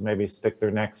filmmakers to maybe stick their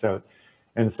necks out.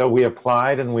 And so we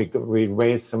applied and we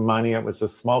raised some money. It was a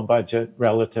small budget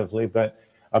relatively, but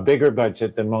a bigger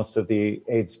budget than most of the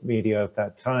AIDS media of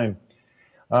that time.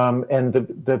 And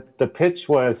the pitch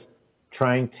was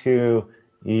trying to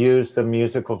use the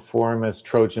musical form as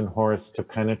Trojan horse to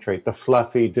penetrate the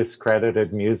fluffy,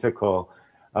 discredited musical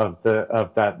of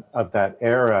that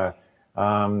era,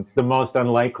 the most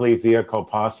unlikely vehicle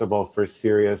possible for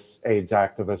serious AIDS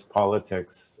activist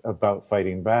politics about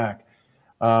fighting back,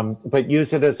 but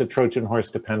use it as a Trojan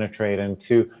horse to penetrate and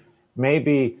to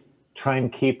maybe try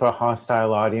and keep a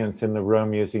hostile audience in the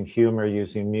room using humor,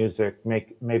 using music.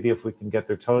 Maybe if we can get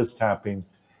their toes tapping,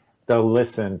 they'll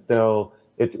listen.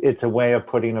 It's a way of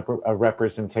putting a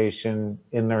representation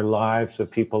in their lives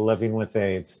of people living with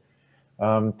AIDS.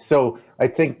 So I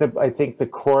think the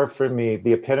core for me,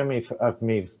 the epitome of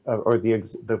me, or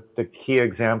the key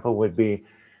example would be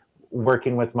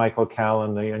working with Michael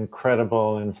Callan, the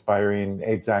incredible, inspiring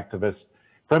AIDS activist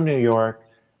from New York,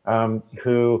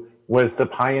 who was the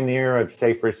pioneer of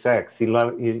safer sex. He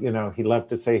loved, you know, he loved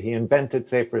to say he invented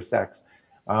safer sex,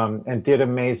 and did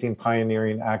amazing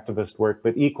pioneering activist work,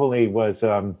 but equally was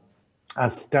a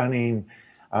stunning,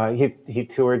 he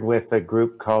toured with a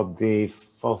group called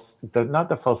not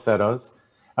the Falsettos.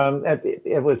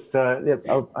 It was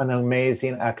an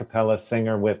amazing a cappella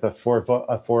singer with a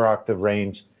four octave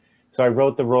range. So I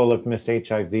wrote the role of Miss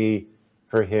HIV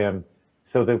for him.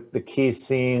 So the key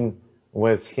scene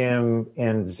was him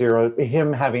in Zero,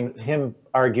 him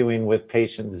arguing with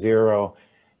patient Zero.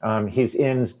 He's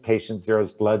in patient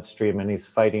Zero's bloodstream and he's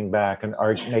fighting back and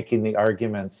making the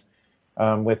arguments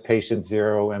with patient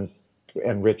Zero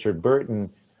and Richard Burton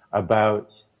about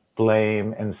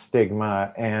blame and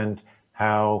stigma, and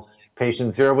how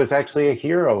patient Zero was actually a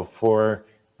hero for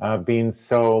being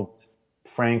so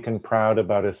frank and proud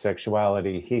about his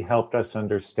sexuality. He helped us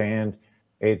understand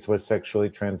AIDS was sexually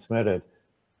transmitted.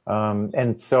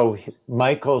 And so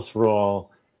Michael's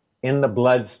role in the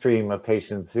bloodstream of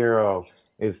patient Zero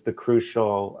is the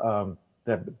crucial,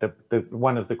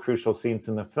 one of the crucial scenes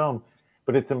in the film.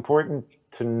 But it's important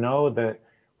to know that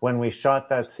when we shot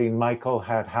that scene, Michael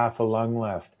had half a lung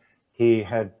left. He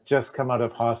had just come out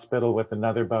of hospital with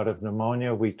another bout of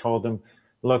pneumonia. We told him,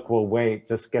 look, we'll wait,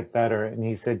 just get better. And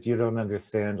he said, you don't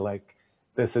understand, like,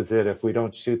 this is it. If we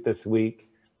don't shoot this week,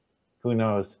 who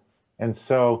knows? And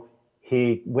so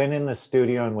he went in the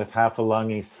studio and with half a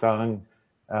lung, he sung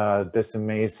this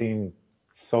amazing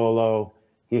solo.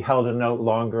 He held a note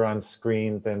longer on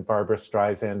screen than Barbra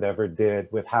Streisand ever did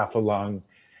with half a lung.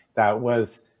 That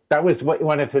was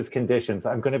one of his conditions.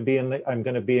 I'm going to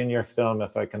be in your film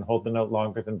if I can hold the note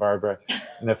longer than Barbara,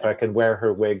 and if I can wear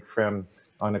her wig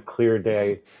on a clear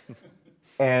day.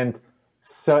 And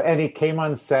he came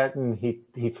on set and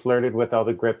he flirted with all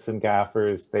the grips and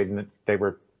gaffers. They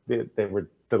were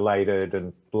delighted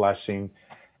and blushing.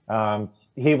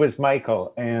 He was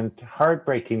Michael, and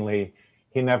heartbreakingly,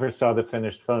 he never saw the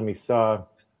finished film. He saw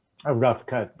a rough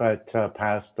cut, but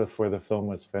passed before the film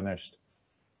was finished.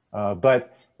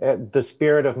 But the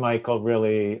spirit of Michael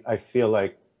really, I feel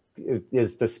like,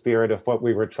 is the spirit of what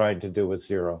we were trying to do with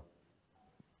Zero.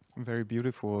 Very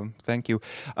beautiful. Thank you.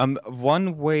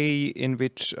 One way in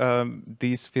which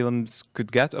these films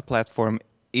could get a platform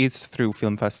is through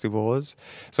film festivals.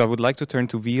 So I would like to turn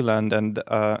to Wieland and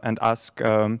ask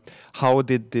how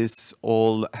did this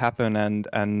all happen,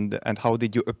 and how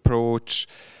did you approach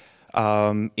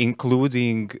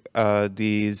including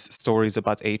these stories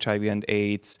about HIV and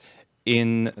AIDS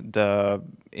in the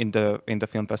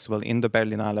film festival, in the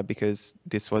Berlinale, because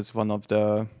this was one of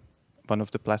the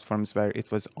platforms where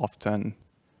it was often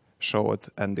showed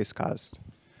and discussed.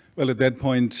 Well, at that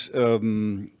point,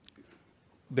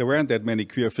 there weren't that many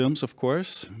queer films, of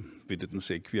course. We didn't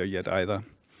say queer yet either.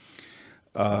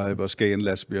 It was gay and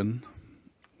lesbian,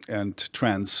 and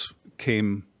trans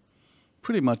came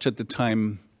pretty much at the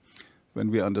time when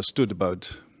we understood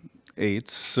about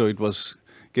AIDS. So it was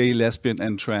gay, lesbian,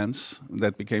 and trans.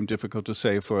 That became difficult to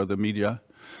say for the media.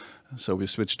 So we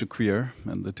switched to queer,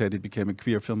 and the Teddy became a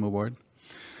queer film award.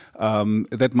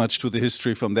 That much to the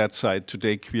history from that side.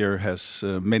 Today, queer has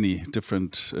many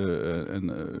different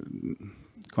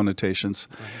connotations.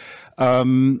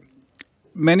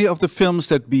 Many of the films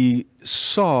that we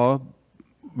saw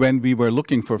when we were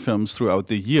looking for films throughout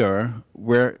the year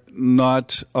were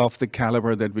not of the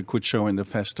caliber that we could show in the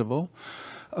festival.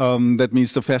 That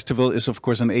means the festival is, of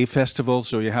course, an A festival,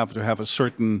 so you have to have a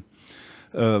certain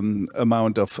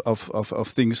amount of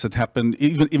things that happen,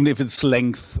 even if it's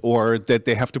length, or that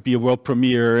they have to be a world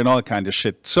premiere and all kind of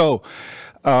shit. So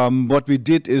what we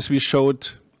did is we showed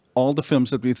all the films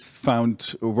that we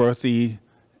found worthy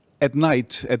at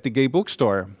night at the gay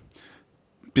bookstore,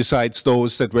 besides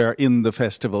those that were in the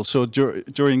festival. So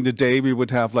during the day, we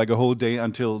would have like a whole day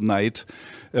until night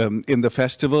in the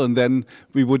festival, and then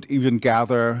we would even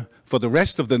gather for the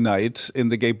rest of the night in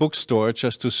the gay bookstore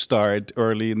just to start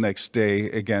early next day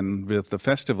again with the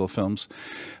festival films.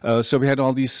 So we had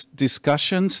all these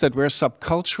discussions that were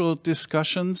subcultural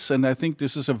discussions, and I think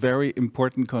this is a very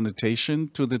important connotation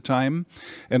to the time,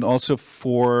 and also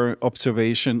for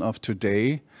observation of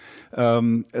today.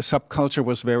 Subculture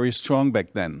was very strong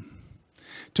back then.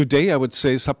 Today, I would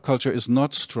say subculture is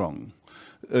not strong.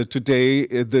 Today,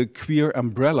 the queer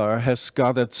umbrella has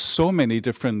gathered so many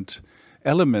different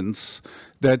elements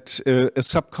that a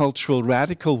subcultural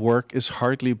radical work is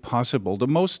hardly possible. The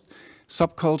most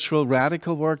subcultural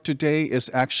radical work today is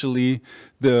actually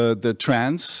the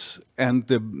trans and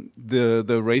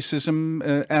the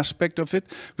racism aspect of it,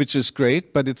 which is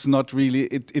great, but it's not really,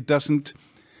 it doesn't,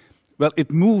 well,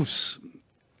 it moves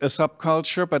a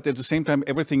subculture, but at the same time,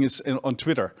 everything is on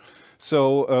Twitter.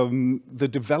 So the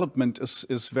development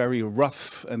is very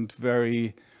rough and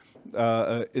very,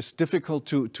 it's difficult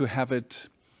to have it,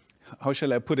 how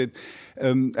shall I put it?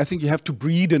 I think you have to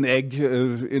breed an egg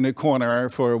in a corner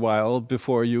for a while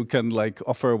before you can like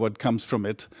offer what comes from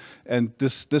it. And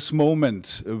this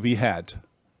moment we had,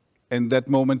 and that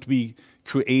moment we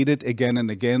created again and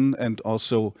again and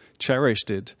also cherished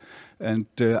it. And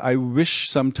I wish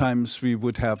sometimes we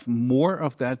would have more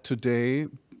of that today,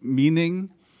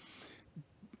 meaning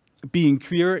being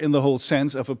queer in the whole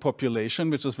sense of a population,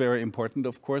 which is very important,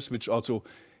 of course, which also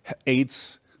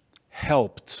AIDS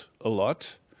helped a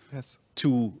lot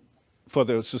for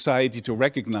the society to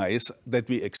recognize that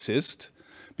we exist,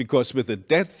 because with a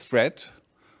death threat,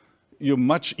 you're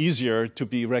much easier to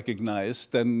be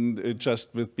recognized than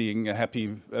just with being a happy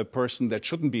person that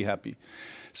shouldn't be happy.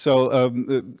 So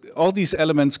all these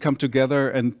elements come together,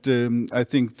 and I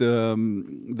think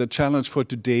the challenge for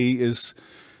today is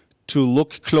to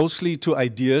look closely to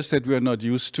ideas that we are not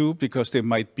used to because they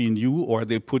might be new or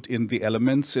they put in the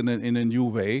elements in a new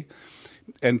way,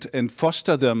 and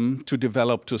foster them to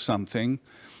develop to something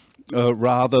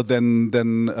rather than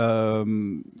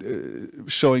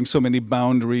showing so many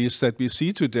boundaries that we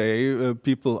see today.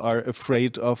 People are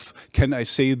afraid of, can I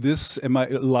say this? Am I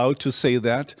allowed to say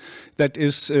that? That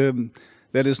is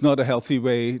not a healthy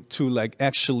way to like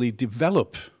actually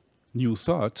develop new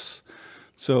thoughts.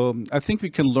 So I think we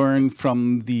can learn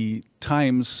from the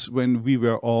times when we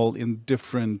were all in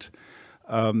different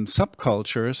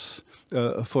subcultures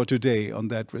for today on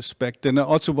that respect. And I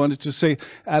also wanted to say,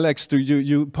 Alex,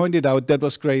 you pointed out, that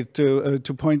was great to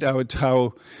point out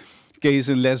how gays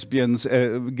and lesbians,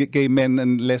 gay men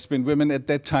and lesbian women at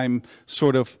that time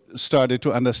sort of started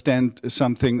to understand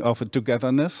something of a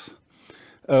togetherness.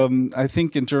 I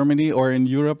think in Germany or in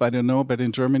Europe, I don't know, but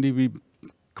in Germany we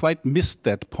quite missed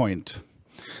that point.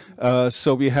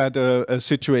 So we had a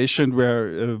situation where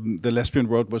the lesbian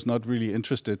world was not really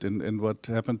interested in what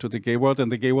happened to the gay world,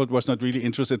 and the gay world was not really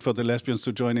interested for the lesbians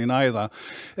to join in either,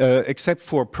 except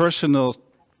for personal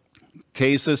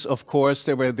cases. Of course,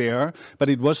 they were there, but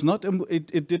it was not.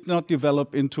 It did not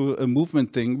develop into a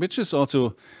movement thing, which is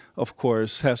also, of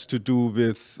course, has to do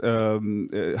with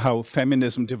how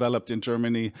feminism developed in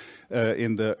Germany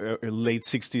in the late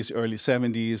 60s, early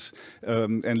 70s,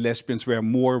 and lesbians were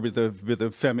more with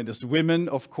the feminist women,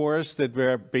 of course, that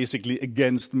were basically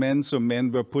against men. So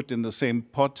men were put in the same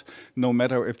pot, no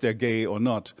matter if they're gay or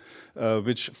not,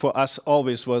 which for us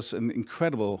always was an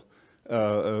incredible.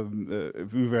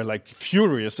 We were like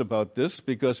furious about this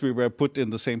because we were put in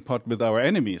the same pot with our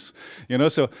enemies, you know.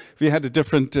 So we had a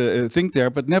different thing there,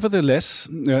 but nevertheless,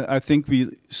 I think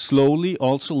we slowly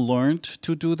also learned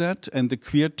to do that, and the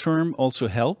queer term also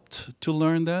helped to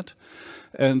learn that.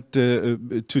 And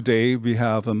today we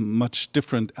have a much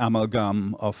different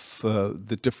amalgam of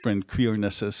the different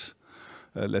queernesses,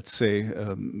 let's say,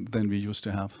 than we used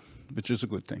to have, which is a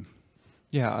good thing.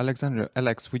 Yeah, Alexandra,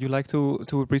 Alex, would you like to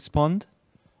respond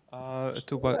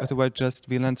to what just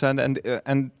Wieland said?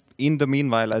 And in the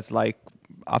meanwhile, as like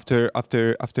after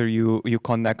you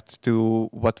connect to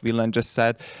what Wieland just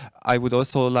said, I would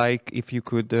also like if you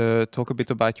could talk a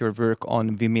bit about your work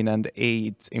on women and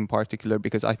AIDS in particular,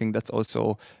 because I think that's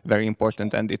also very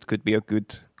important and it could be a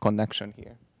good connection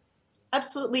here.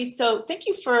 Absolutely. So thank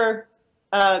you for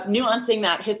nuancing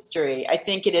that history. I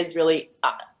think it is really.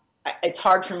 It's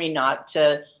hard for me not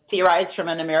to theorize from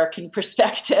an American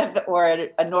perspective or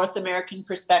a North American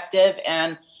perspective.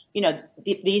 And, you know,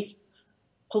 these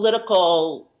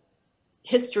political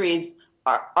histories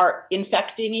are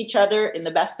infecting each other in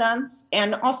the best sense,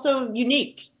 and also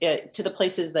unique to the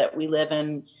places that we live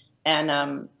in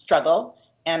and struggle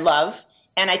and love.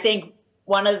 And I think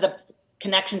one of the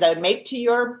connections I would make to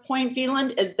your point,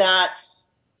 Wieland, is that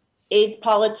AIDS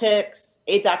politics,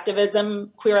 AIDS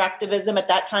activism, queer activism at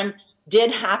that time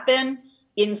did happen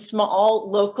in small,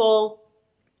 local,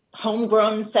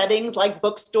 homegrown settings like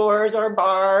bookstores or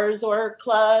bars or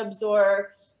clubs,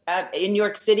 or in New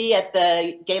York City at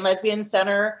the Gay and Lesbian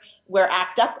Center where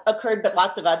ACT UP occurred, but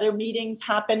lots of other meetings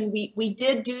happened. We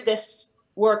did do this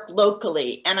work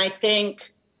locally, and I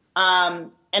think,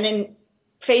 and in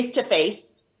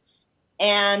face-to-face,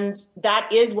 and that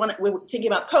is one, we're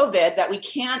thinking about COVID, that we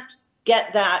can't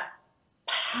get that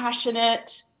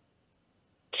passionate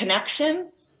connection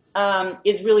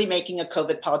is really making a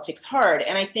COVID politics hard.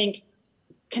 And I think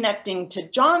connecting to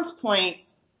John's point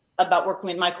about working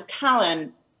with Michael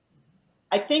Callan,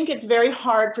 I think it's very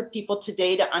hard for people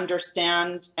today to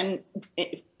understand, and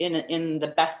in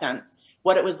the best sense,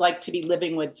 what it was like to be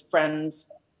living with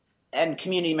friends and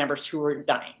community members who were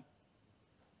dying.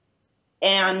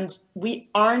 And we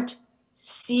aren't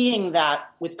seeing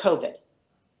that with COVID,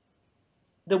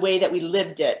 the way that we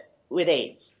lived it with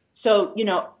AIDS. So,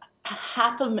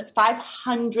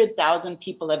 500,000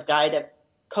 people have died of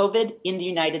COVID in the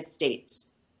United States.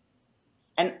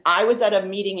 And I was at a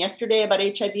meeting yesterday about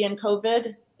HIV and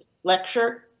COVID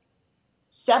lecture.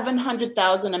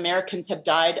 700,000 Americans have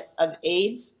died of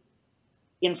AIDS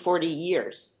in 40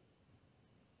 years.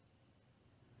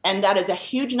 And that is a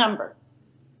huge number.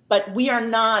 But we are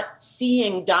not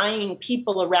seeing dying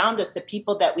people around us, the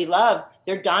people that we love.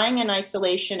 They're dying in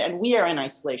isolation, and we are in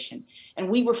isolation. And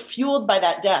we were fueled by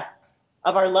that death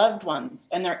of our loved ones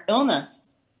and their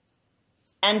illness.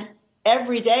 And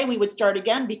every day we would start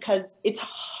again, because it's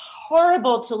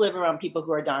horrible to live around people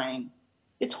who are dying.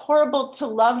 It's horrible to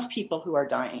love people who are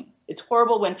dying. It's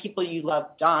horrible when people you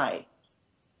love die.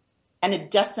 And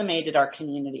it decimated our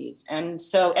communities. And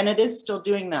it is still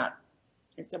doing that.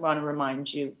 I want to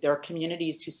remind you, there are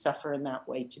communities who suffer in that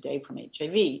way today from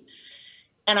HIV.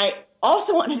 And I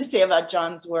also wanted to say about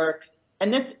John's work,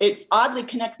 and it oddly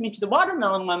connects me to the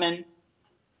Watermelon Woman.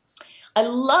 I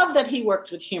love that he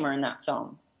worked with humor in that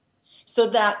film. So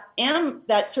that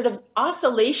sort of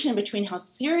oscillation between how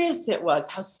serious it was,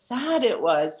 how sad it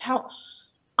was, how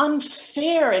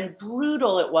unfair and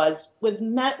brutal it was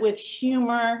met with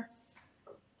humor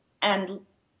and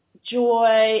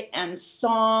joy and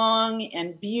song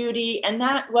and beauty. And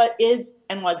that what is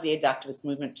and was the AIDS activist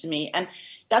movement to me. And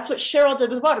that's what Cheryl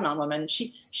did with Watermelon Woman.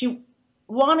 She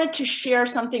wanted to share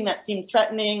something that seemed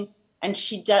threatening, and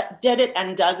she did it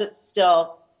and does it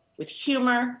still with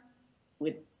humor,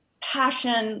 with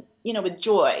passion, with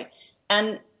joy.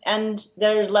 And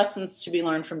there's lessons to be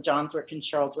learned from John's work and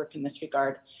Cheryl's work in this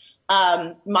regard.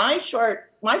 My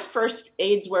first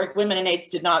AIDS work, Women in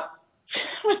AIDS,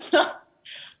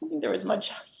 I think there was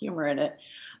much humor in it.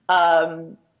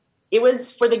 It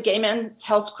was for the Gay Men's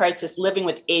Health Crisis Living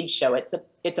with AIDS show. It's a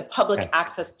public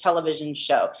access television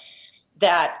show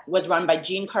that was run by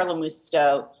Giancarlo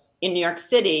Musto in New York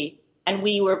City. And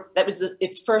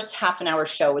its first half an hour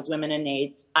show was Women in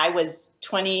AIDS. I was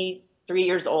 23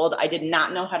 years old. I did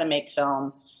not know how to make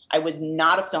film. I was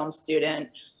not a film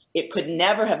student. It could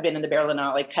never have been in the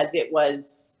Berlinale, because it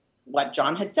was what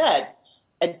John had said,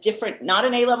 not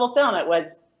an A-level film. It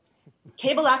was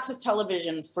cable access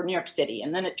television for New York City.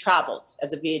 And then it traveled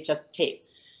as a VHS tape.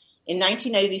 In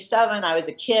 1987, I was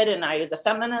a kid and I was a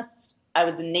feminist. I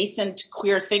was a nascent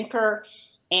queer thinker.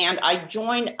 And I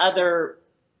joined other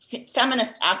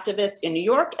feminist activists in New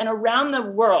York and around the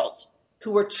world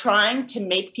who were trying to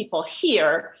make people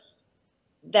hear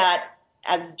that,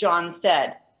 as John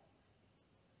said,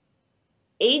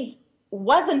 AIDS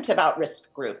wasn't about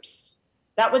risk groups.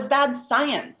 That was bad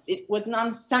science. It was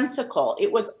nonsensical.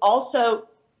 It was also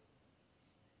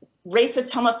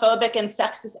racist, homophobic, and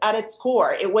sexist at its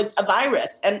core. It was a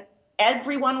virus, and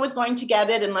everyone was going to get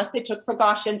it unless they took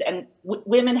precautions, and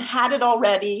women had it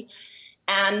already.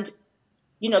 And,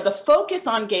 the focus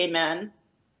on gay men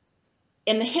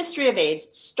in the history of AIDS,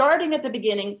 starting at the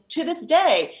beginning to this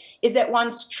day, is at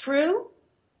once true,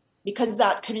 because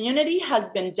that community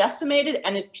has been decimated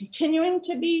and is continuing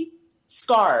to be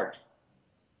scarred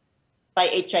by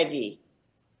HIV.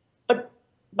 But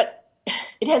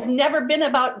it has never been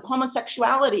about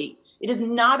homosexuality. It is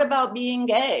not about being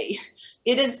gay.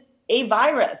 It is a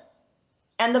virus.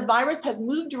 And the virus has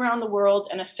moved around the world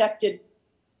and affected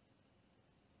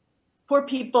poor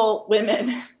people,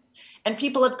 women, and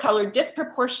people of color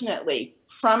disproportionately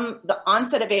from the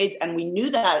onset of AIDS. And we knew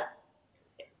that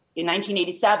in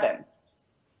 1987.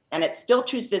 And it's still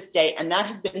true to this day. And that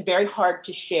has been very hard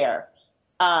to share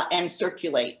and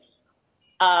circulate.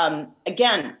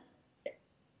 Again,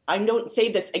 I don't say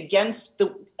this against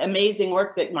the amazing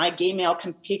work that my gay male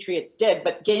compatriots did,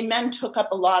 but gay men took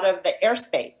up a lot of the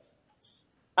airspace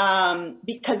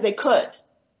because they could,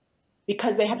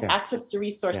 because they had access to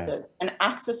resources and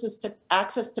access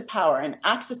to power and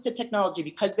access to technology,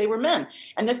 because they were men.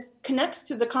 And this connects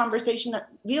to the conversation that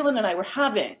Wieland and I were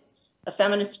having, a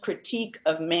feminist critique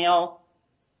of male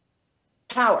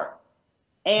power.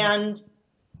 And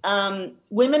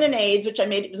Women in AIDS, which I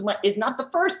made, is not the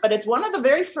first, but it's one of the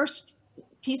very first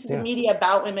pieces of media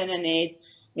about women in AIDS,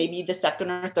 maybe the second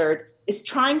or third, is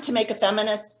trying to make a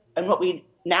feminist, and what we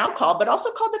now call, but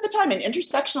also called at the time, an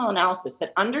intersectional analysis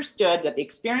that understood that the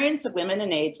experience of women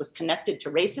in AIDS was connected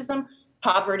to racism,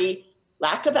 poverty,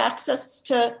 lack of access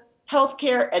to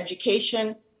healthcare,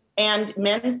 education, and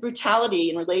men's brutality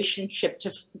in relationship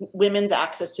to women's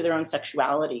access to their own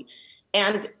sexuality.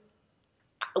 And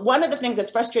one of the things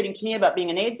that's frustrating to me about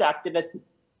being an AIDS activist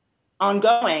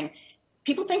ongoing,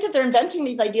 people think that they're inventing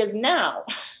these ideas now,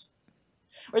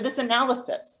 or this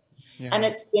analysis. Yeah. And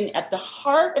it's been at the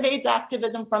heart of AIDS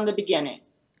activism from the beginning.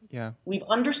 Yeah. We've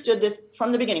understood this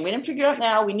from the beginning. We didn't figure it out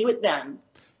now, we knew it then.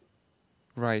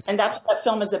 Right. And that's what that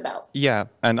film is about. Yeah,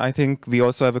 and I think we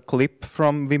also have a clip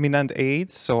from Women and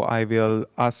AIDS, so I will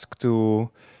ask to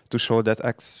show that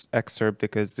excerpt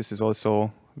because this is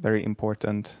also very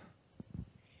important.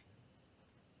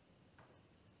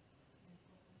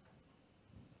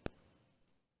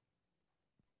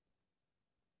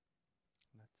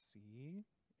 Let's see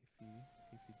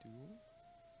if we do.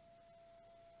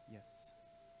 Yes.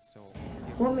 So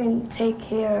women take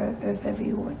care of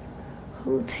everyone.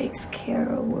 Who takes care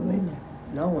of women?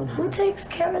 No one. Who takes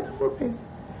care of the woman?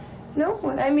 No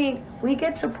one. I mean, we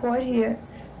get support here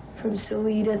from Sue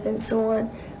Edith and so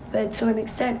on, but to an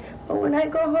extent. But when I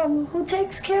go home, who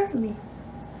takes care of me?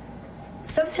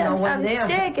 Sometimes I'm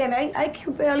sick and I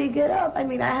can barely get up. I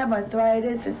mean, I have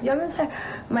arthritis. As young as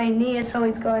my knee is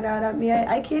always going out on me.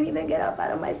 I can't even get up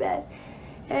out of my bed.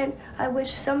 And I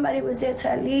wish somebody was there to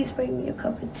at least bring me a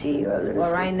cup of tea or a little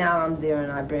Well, soup. right now I'm there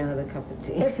and I bring her the cup of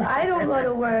tea. If I don't go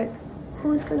to work,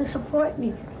 who's going to support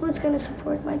me? Who's going to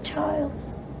support my child?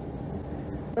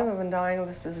 Women have been dying of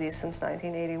this disease since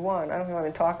 1981. I don't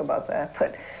even talk about that,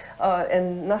 but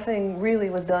and nothing really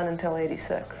was done until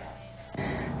 '86.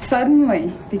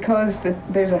 Suddenly, because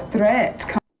there's a threat.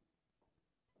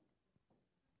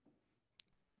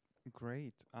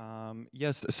 Great.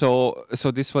 Yes. So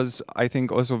this was, I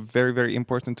think, also very, very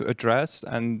important to address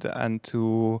and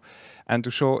to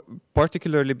show,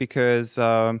 particularly because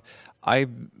when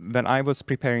I was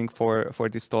preparing for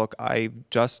this talk, I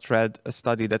just read a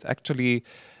study that actually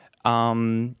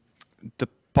the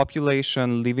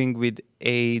population living with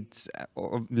AIDS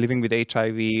or living with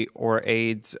HIV or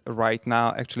AIDS right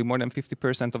now, actually more than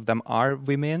 50% of them are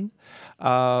women.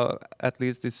 At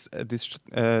least this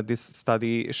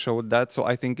study showed that. So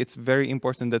I think it's very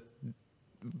important that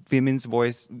women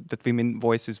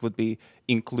voices would be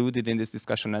included in this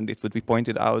discussion and it would be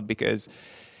pointed out because,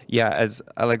 yeah, as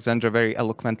Alexandra very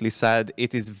eloquently said,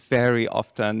 it is very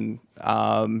often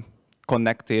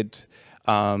connected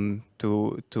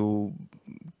to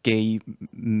gay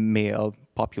male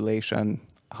population.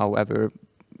 However,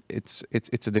 it's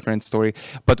a different story.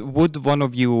 But would one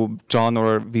of you, John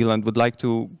or Wieland, would like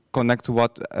to connect to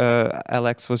what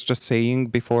Alex was just saying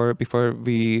before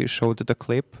we showed the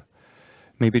clip?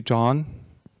 Maybe John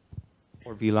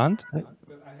or Wieland? Well,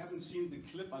 I haven't seen the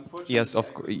clip, unfortunately. Yes,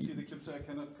 of course. I couldn't see the clip, so I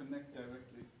cannot connect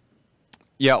directly.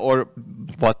 Yeah, or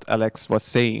what Alex was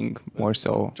saying more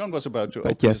so. John was about to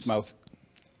But open yes. his mouth.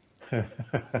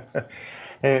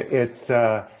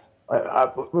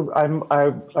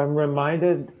 I'm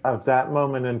reminded of that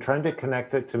moment and trying to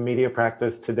connect it to media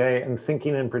practice today and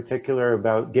thinking in particular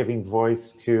about giving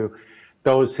voice to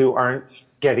those who aren't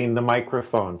getting the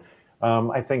microphone.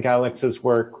 I think Alex's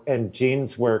work and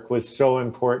Jean's work was so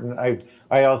important.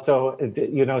 I also,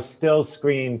 still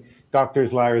screen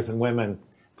Doctors, Liars, and Women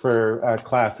for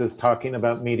classes talking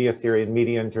about media theory and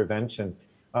media intervention.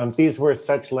 These were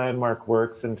such landmark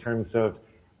works in terms of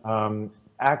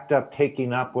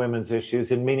taking up women's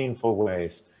issues in meaningful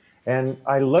ways. And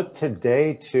I look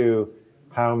today to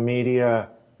how media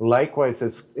likewise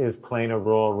is playing a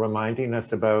role, reminding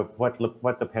us about what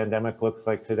the pandemic looks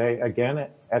like today. Again,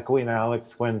 echoing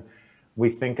Alex, when we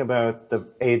think about the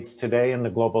AIDS today in the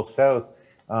global South,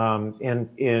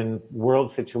 in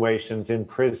world situations, in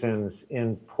prisons,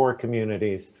 in poor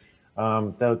communities,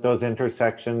 those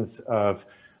intersections of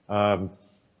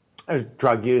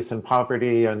drug use and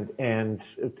poverty and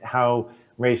how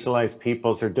racialized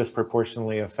peoples are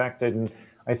disproportionately affected. And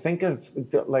I think of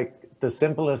like the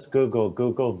simplest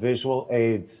Google visual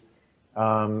AIDS,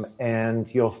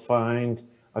 and you'll find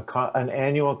an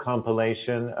annual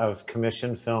compilation of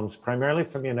commissioned films, primarily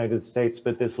from the United States,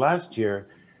 but this last year,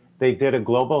 they did a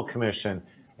global commission.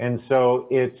 And so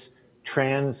it's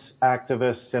trans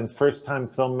activists and first-time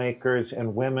filmmakers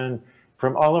and women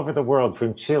from all over the world,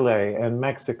 from Chile and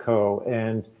Mexico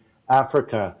and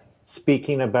Africa,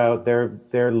 speaking about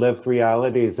their lived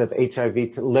realities of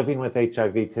HIV, living with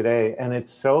HIV today. And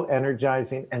it's so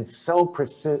energizing and so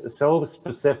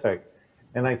specific.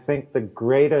 And I think the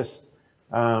greatest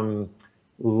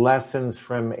lessons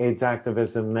from AIDS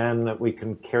activism then that we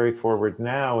can carry forward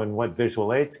now and what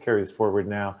Visual AIDS carries forward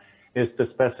now is the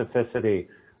specificity,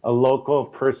 a local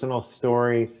personal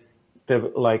story,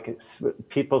 like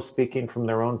people speaking from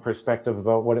their own perspective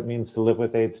about what it means to live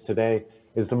with AIDS today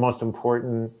is the most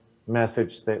important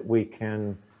message that we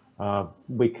can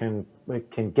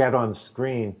get on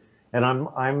screen. And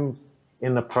I'm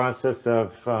in the process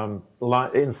of,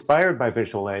 inspired by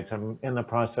Visual AIDS, I'm in the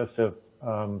process of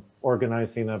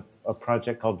organizing a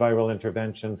project called Viral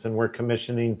Interventions, and we're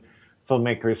commissioning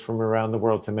filmmakers from around the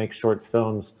world to make short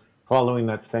films following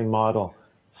that same model.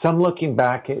 Some looking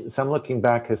back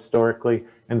historically,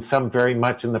 and some very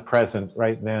much in the present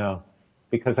right now,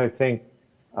 because I think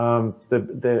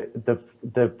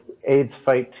the AIDS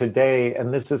fight today,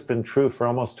 and this has been true for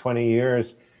almost 20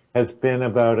 years, has been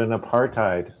about an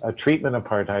apartheid, a treatment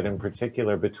apartheid in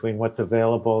particular, between what's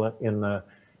available in the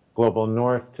global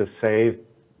north to save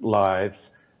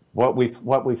lives. What we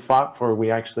fought for, we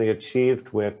actually achieved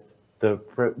with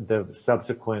the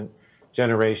subsequent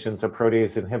generations of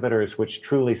protease inhibitors, which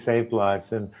truly saved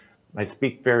lives. And I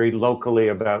speak very locally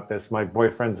about this. My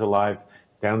boyfriend's alive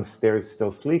downstairs,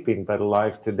 still sleeping, but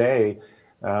alive today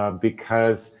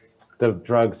because the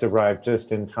drugs arrived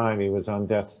just in time. He was on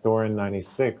death's door in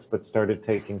 '96, but started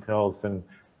taking pills. And,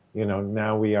 you know,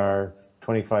 now we are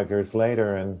 25 years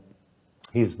later, and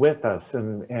he's with us.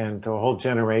 And a whole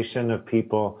generation of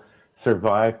people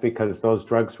survived because those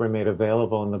drugs were made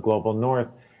available in the global north,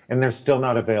 and they're still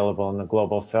not available in the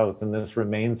global south. And this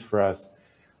remains for us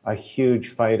a huge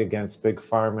fight against big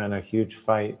pharma and a huge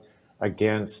fight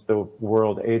against the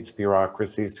world AIDS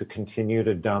bureaucracies who continue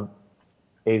to dump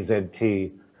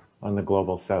AZT on the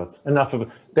global south. Enough of it.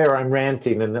 There, I'm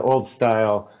ranting in the old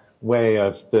style way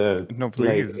of the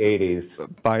late 80s.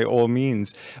 By all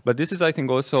means. But this is, I think,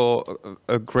 also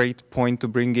a great point to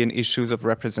bring in issues of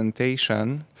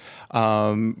representation,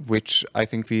 which I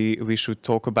think we should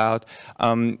talk about,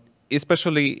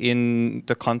 especially in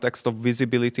the context of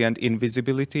visibility and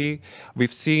invisibility.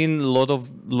 We've seen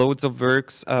loads of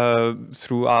works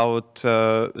throughout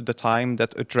the time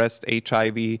that addressed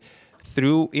HIV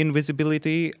through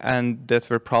invisibility, and that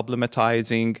were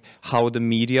problematizing how the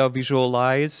media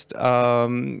visualized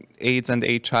AIDS and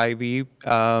HIV.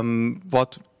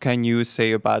 What can you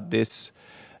say about this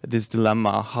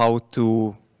dilemma, how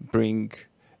to bring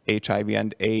HIV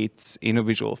and AIDS in a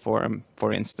visual form,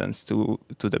 for instance, to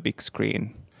the big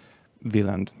screen?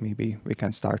 Wieland, maybe we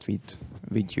can start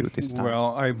with you this time.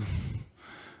 Well,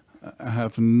 I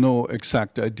have no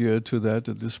exact idea to that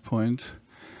at this point.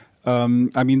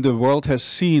 I mean, the world has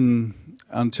seen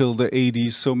until the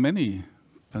 80s so many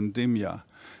pandemia,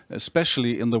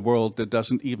 especially in the world that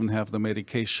doesn't even have the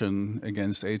medication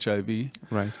against HIV.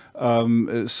 Right.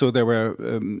 So there were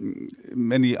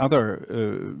many other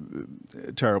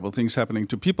terrible things happening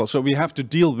to people. So we have to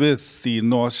deal with the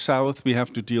North-South. We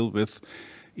have to deal with,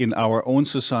 in our own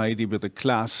society, with the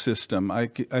class system. I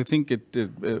think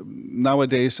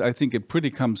nowadays, I think it pretty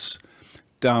comes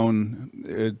down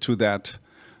to that.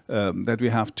 That we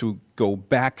have to go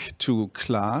back to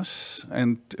class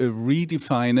and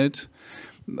redefine it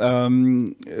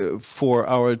for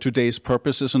our today's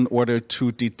purposes in order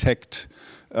to detect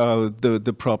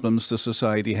the problems the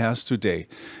society has today.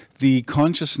 The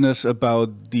consciousness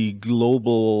about the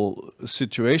global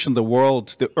situation, the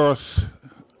world, the earth,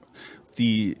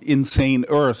 the insane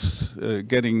earth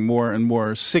getting more and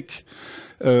more sick,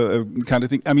 kind of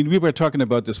thing. I mean, we were talking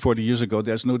about this 40 years ago.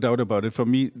 There's no doubt about it. For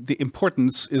me, the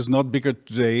importance is not bigger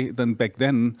today than back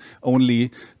then,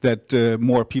 only that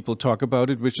more people talk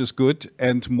about it, which is good,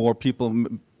 and more people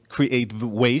create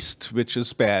waste, which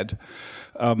is bad.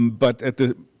 But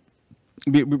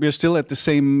we're still at the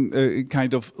same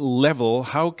kind of level.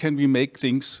 How can we make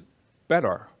things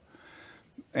better?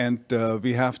 And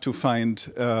we have to find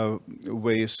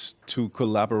ways to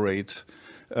collaborate.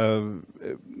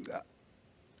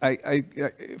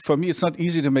 For me, it's not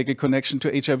easy to make a connection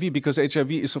to HIV because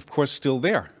HIV is, of course, still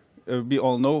there. We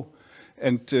all know,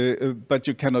 but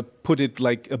you cannot put it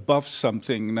like above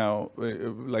something now,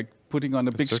 like putting on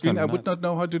a big screen. I would not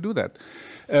know how to do that.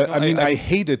 I mean, I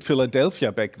hated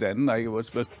Philadelphia back then. I was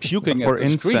puking at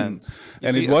the screen.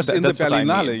 And it was in the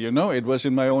Berlinale, you know, it was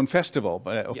in my own festival.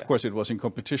 But of course, it was in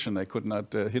competition. I could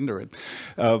not hinder it.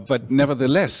 But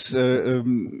nevertheless,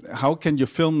 how can you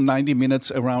film 90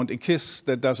 minutes around a kiss?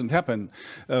 That doesn't happen.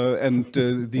 And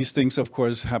these things, of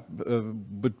course,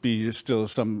 would be still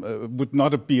would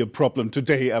not be a problem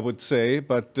today, I would say.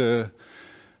 But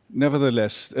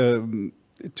nevertheless,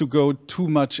 to go too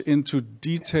much into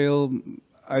detail,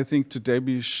 I think today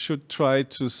we should try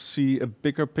to see a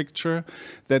bigger picture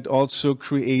that also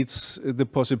creates the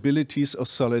possibilities of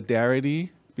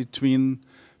solidarity between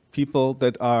people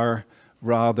that are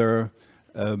rather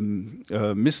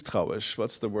misstrauisch.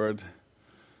 What's the word?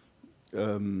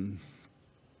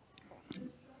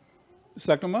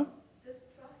 Sag nochmal?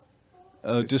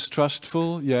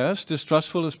 Distrustful, yes.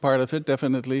 Distrustful is part of it,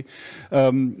 definitely.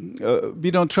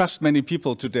 We don't trust many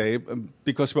people today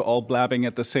because we're all blabbing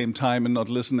at the same time and not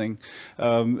listening.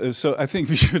 So I think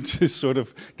we should sort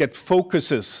of get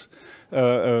focuses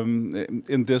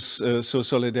in this, so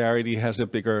solidarity has a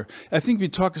bigger... I think we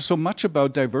talk so much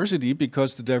about diversity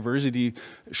because the diversity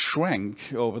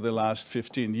shrank over the last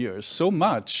 15 years, so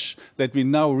much that we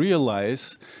now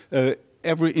realize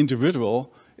every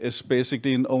individual is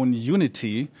basically an own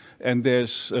unity, and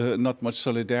there's not much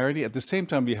solidarity. At the same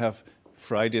time, we have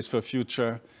Fridays for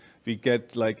Future. We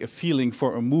get like a feeling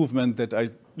for a movement that I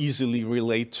easily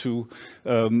relate to.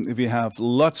 We have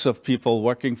lots of people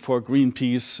working for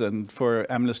Greenpeace and for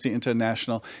Amnesty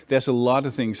International. There's a lot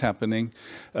of things happening.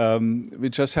 We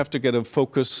just have to get a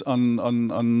focus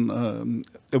on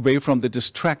away from the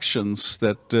distractions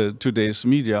that today's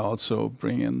media also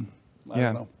bring in. I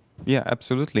don't know. Yeah,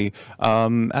 absolutely.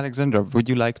 Alexandra, would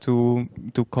you like to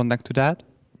connect to that?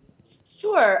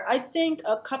 Sure. I think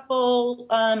a couple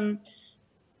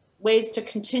ways to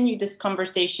continue this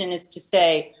conversation is to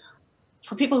say,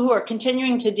 for people who are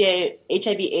continuing to do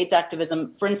HIV/AIDS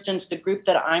activism, for instance, the group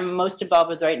that I'm most involved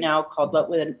with right now called What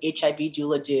Would an HIV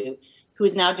Doula Do, who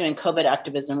is now doing COVID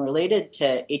activism related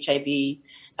to HIV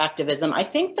activism. I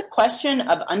think the question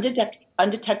of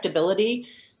undetectability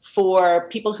for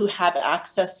people who have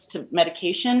access to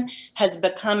medication has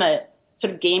become a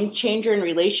sort of game changer in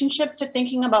relationship to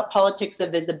thinking about politics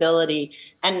of visibility.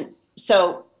 And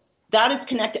so that is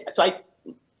connected. So I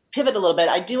pivot a little bit.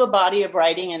 I do a body of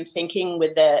writing and thinking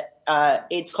with the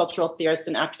AIDS cultural theorist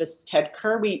and activist Ted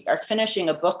Kerr. We are finishing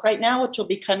a book right now, which will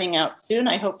be coming out soon,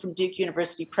 I hope, from Duke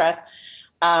University Press,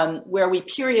 where we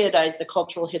periodize the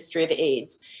cultural history of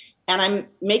AIDS. And I'm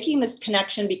making this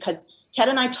connection because Ted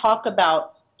and I talk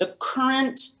about the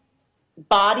current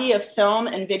body of film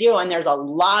and video, and there's a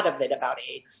lot of it about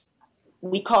AIDS.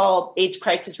 We call AIDS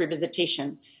crisis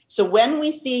revisitation. So when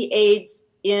we see AIDS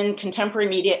in contemporary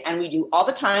media, and we do all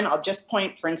the time, I'll just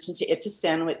point, for instance, to It's a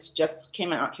Sin, which just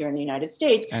came out here in the United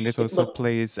States. And it also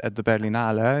plays at the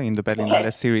Berlinale, in the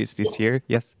Berlinale series this year,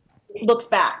 yes? It looks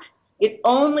back. It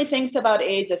only thinks about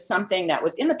AIDS as something that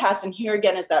was in the past, and here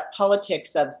again is that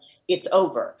politics of it's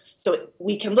over. So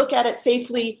we can look at it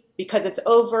safely because it's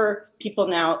over. People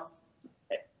now,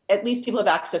 at least people have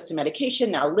access to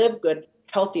medication, now live good,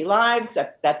 healthy lives.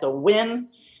 That's a win.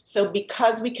 So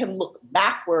because we can look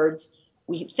backwards,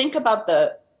 we think about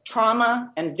the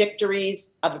trauma and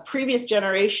victories of a previous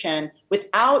generation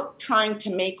without trying to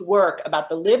make work about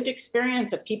the lived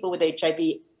experience of people with HIV.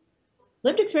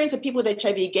 Lived experience of people with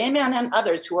HIV, gay men and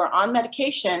others who are on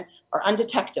medication are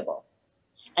undetectable.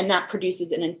 And that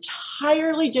produces an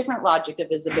entirely different logic of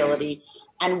visibility.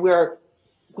 And we're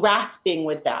grasping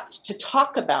with that, to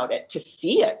talk about it, to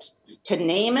see it, to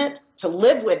name it, to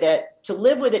live with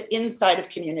it inside of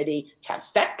community, to have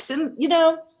sex and,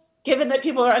 given that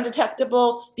people are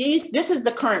undetectable. This is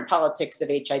the current politics of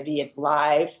HIV. It's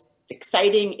live, it's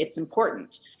exciting, it's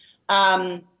important.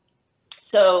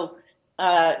 So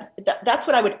that's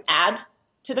what I would add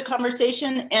to the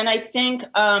conversation. And I think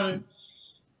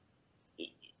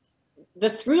the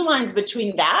through lines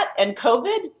between that and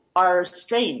COVID are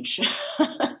strange,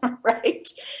 right?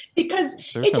 Because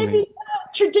Certainly.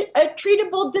 HIV is a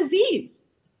treatable disease,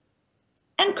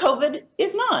 and COVID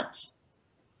is not.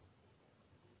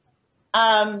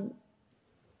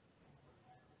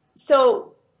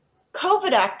 So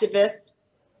COVID activists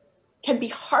can be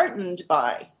heartened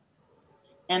by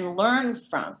and learn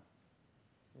from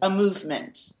a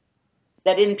movement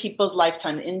that in people's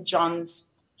lifetime, in John's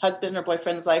husband or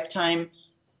boyfriend's lifetime,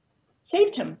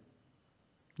 saved him.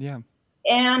 Yeah.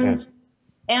 And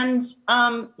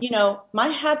my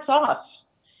hat's off.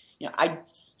 I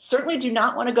certainly do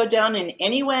not want to go down in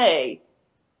any way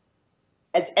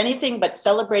as anything but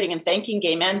celebrating and thanking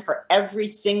gay men for every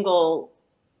single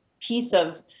piece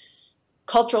of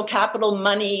cultural capital,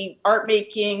 money, art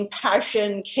making,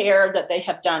 passion, care that they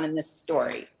have done in this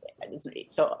story.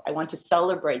 So I want to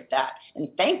celebrate that and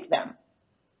thank them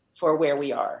for where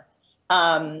we are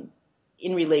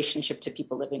in relationship to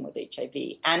people living with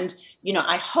HIV. And,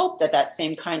 I hope that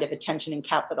same kind of attention and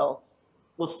capital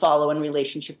will follow in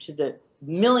relationship to the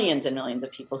millions and millions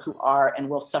of people who are and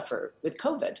will suffer with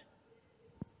COVID.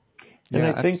 And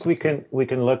I think we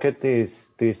can look at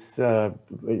these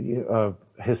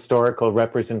historical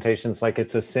representations like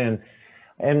It's a Sin,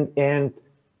 and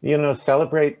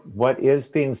celebrate what is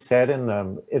being said in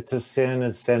them. It's a Sin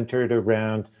is centered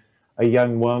around a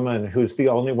young woman who's the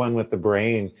only one with the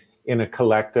brain in a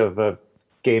collective of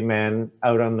gay men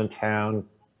out on the town,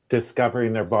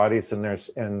 discovering their bodies and their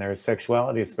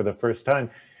sexualities for the first time.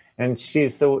 And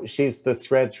she's the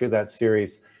thread through that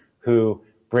series who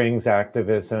brings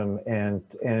activism and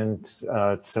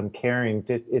some caring.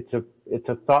 It's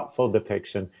a thoughtful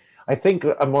depiction. I think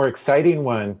a more exciting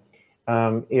one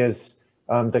is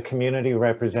the community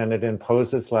represented in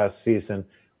Poses last season,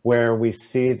 where we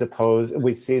see the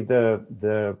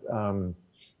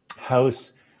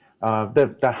house,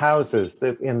 the houses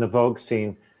in the Vogue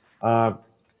scene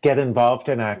get involved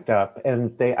in ACT UP,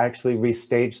 and they actually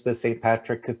restage the St.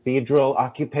 Patrick Cathedral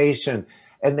occupation,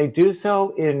 and they do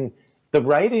so in. The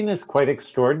writing is quite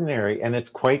extraordinary, and it's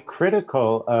quite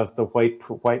critical of the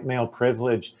white male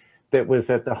privilege that was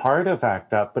at the heart of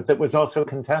ACT UP, but that was also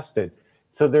contested.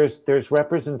 So there's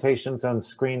representations on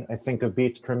screen, I think of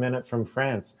Beats Per Minute from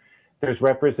France. There's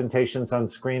representations on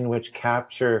screen which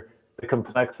capture the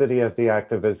complexity of the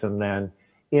activism then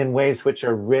in ways which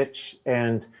are rich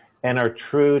and are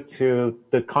true to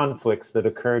the conflicts that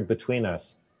occurred between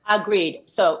us. Agreed.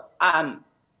 So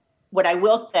what I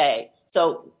will say,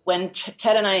 so when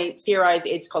Ted and I theorize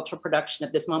AIDS cultural production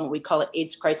at this moment, we call it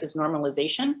AIDS crisis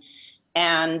normalization.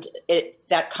 And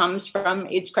that comes from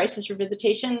AIDS crisis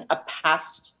revisitation, a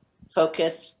past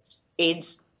focused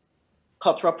AIDS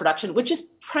cultural production, which is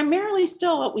primarily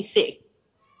still what we see.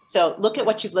 So look at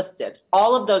what you've listed.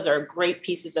 All of those are great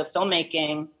pieces of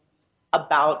filmmaking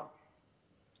about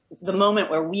the moment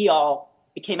where we all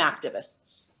became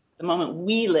activists, the moment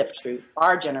we lived through,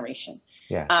 our generation.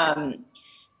 Yeah.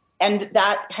 And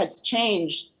that has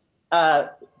changed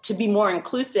to be more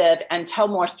inclusive and tell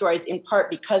more stories, in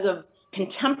part because of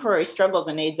contemporary struggles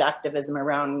in AIDS activism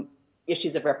around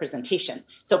issues of representation.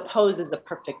 So Pose is a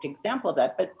perfect example of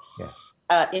that. But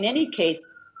in any case,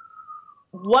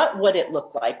 what would it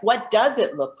look like? What does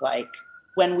it look like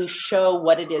when we show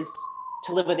what it is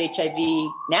to live with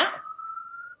HIV now?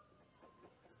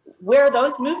 Where are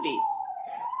those movies?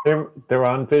 They're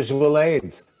on visual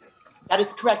aids. That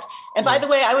is correct. And by the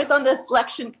way, I was on the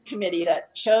selection committee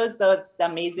that chose the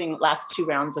amazing last 2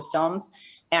 rounds of films.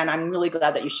 And I'm really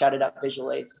glad that you shouted out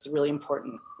visual aids. It's really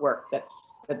important work that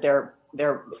they're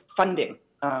funding.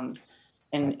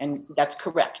 And that's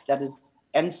correct. That is,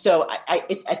 and so I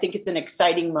think it's an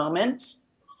exciting moment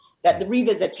that the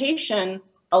revisitation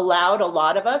allowed a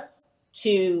lot of us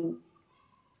to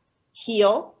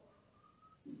heal,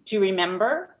 to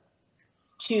remember,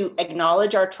 to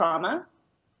acknowledge our trauma,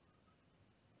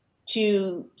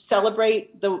 to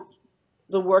celebrate the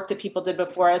work that people did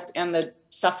before us and the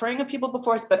suffering of people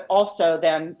before us, but also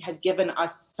then has given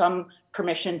us some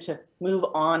permission to move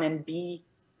on and be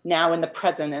now in the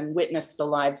present and witness the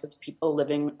lives of people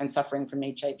living and suffering from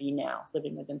HIV now,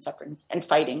 living with and suffering and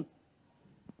fighting.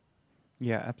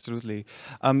 Yeah, absolutely.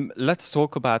 Let's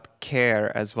talk about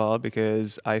care as well,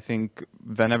 because I think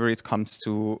whenever it comes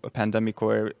to a pandemic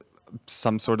or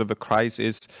some sort of a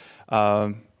crisis,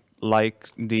 like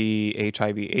the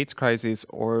HIV/AIDS crisis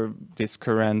or this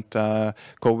current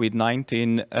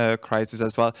COVID-19 crisis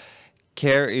as well,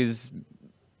 care is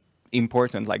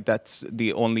important. Like, that's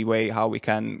the only way how we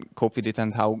can cope with it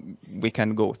and how we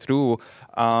can go through.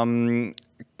 Can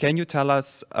you tell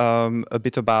us a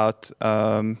bit about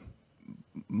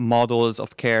models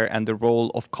of care and the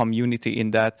role of community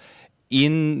in that,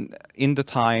 in the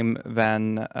time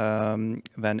when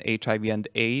HIV and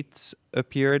AIDS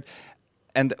appeared?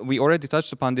 And we already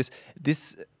touched upon this.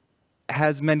 This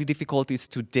has many difficulties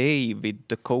today with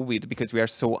the COVID because we are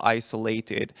so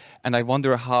isolated. And I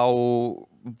wonder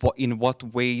in what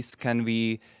ways can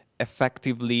we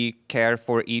effectively care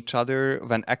for each other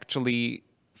when actually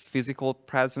physical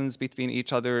presence between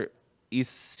each other is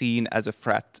seen as a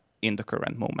threat in the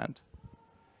current moment.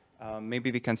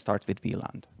 Maybe we can start with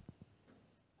Wieland.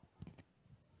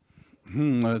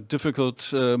 A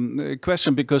difficult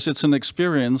question, because it's an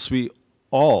experience we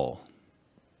all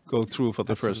go through for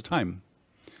the first time.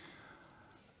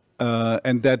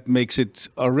 And that makes it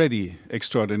already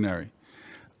extraordinary.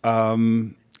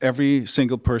 Every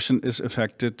single person is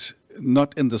affected,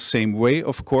 not in the same way,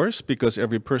 of course, because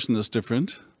every person is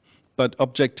different, but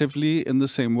objectively in the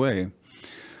same way.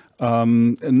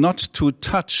 Not to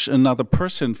touch another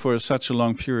person for such a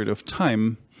long period of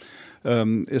time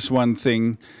is one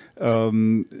thing.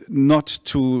 Not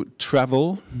to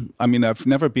travel. I mean, I've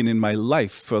never been in my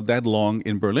life for that long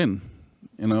in Berlin,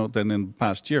 than in the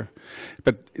past year.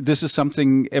 But this is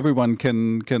something everyone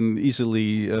can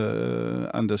easily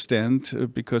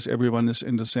understand because everyone is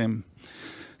in the same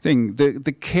thing.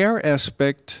 The care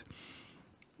aspect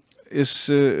is,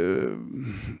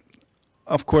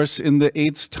 of course, in the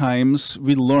AIDS times,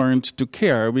 we learned to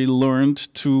care. We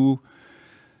learned to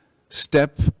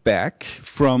step back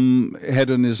from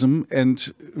hedonism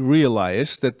and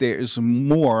realize that there is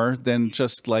more than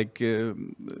just like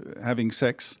having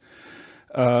sex.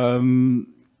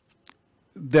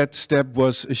 That step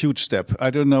was a huge step. I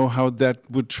don't know how that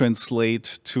would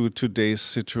translate to today's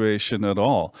situation at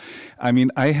all. I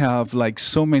mean, I have like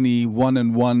so many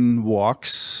one-on-one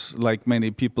walks, like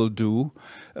many people do.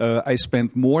 I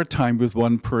spend more time with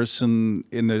one person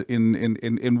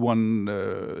in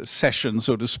one session,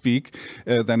 so to speak,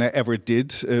 than I ever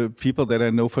did. People that I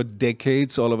know for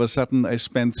decades, all of a sudden I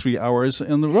spend 3 hours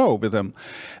in a row with them.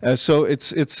 So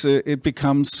it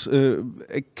becomes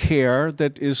a care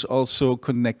that is also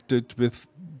connected with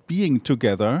being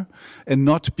together and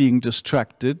not being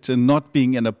distracted and not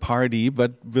being in a party,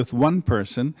 but with one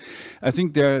person. I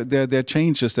think there are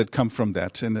changes that come from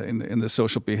that in the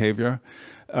social behavior.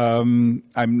 I'm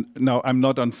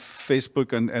not on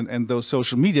Facebook and those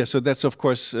social media, so that's of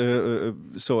course.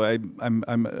 So I'm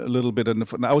a little bit an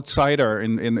outsider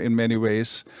in many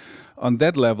ways on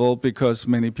that level, because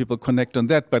many people connect on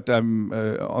that. But I'm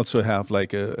also have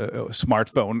like a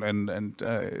smartphone and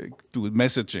do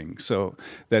messaging, so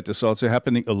that is also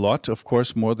happening a lot. Of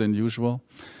course, more than usual.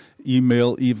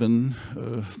 Email, even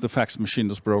the fax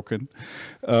machine is broken.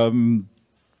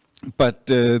 But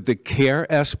the care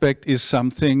aspect is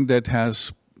something that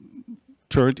has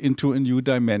turned into a new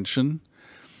dimension.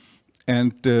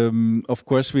 And of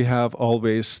course, we have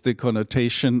always the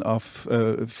connotation of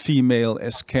female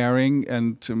as caring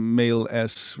and male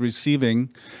as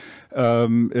receiving.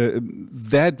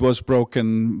 That was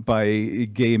broken by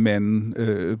gay men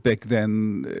back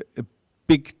then, a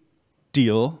big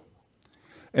deal.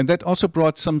 And that also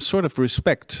brought some sort of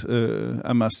respect,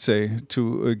 I must say,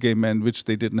 to gay men, which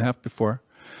they didn't have before.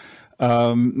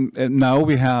 And now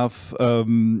we have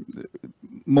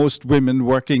most women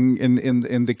working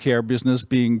in the care business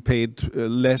being paid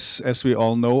less, as we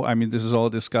all know. I mean, this is all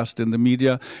discussed in the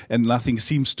media, and nothing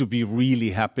seems to be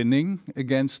really happening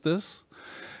against this.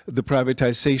 The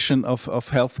privatization of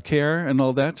healthcare and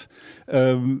all that.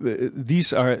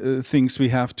 These are things we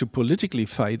have to politically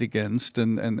fight against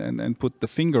and put the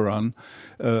finger on.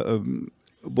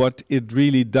 What it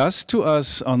really does to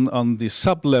us on the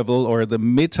sub-level or the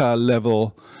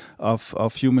meta-level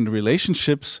of human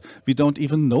relationships, we don't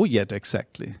even know yet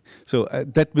exactly. So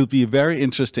that will be a very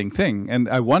interesting thing. And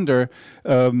I wonder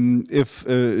if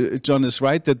John is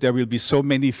right that there will be so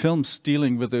many films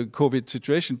dealing with the COVID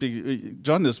situation.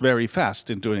 John is very fast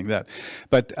in doing that.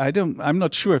 But I'm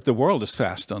not sure if the world is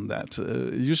fast on that.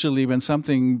 Usually when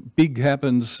something big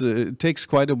happens, it takes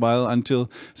quite a while until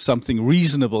something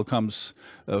reasonable comes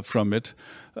from it.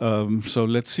 So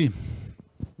let's see.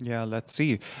 Yeah, let's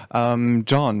see.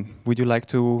 John, would you like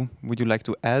to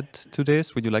add to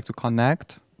this? Would you like to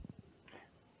connect?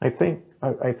 I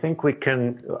think we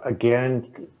can,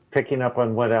 again, picking up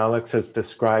on what Alex has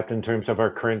described in terms of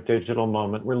our current digital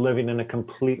moment, we're living in a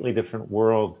completely different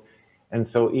world. And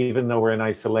so even though we're in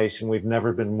isolation, we've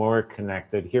never been more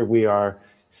connected. Here we are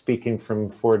speaking from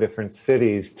 4 different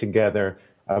cities together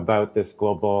about this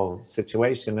global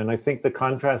situation. And I think the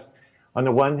contrast, on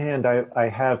the one hand, I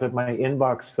have that my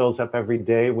inbox fills up every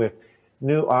day with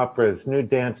new operas, new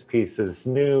dance pieces,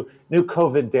 new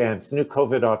COVID dance, new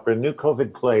COVID opera, new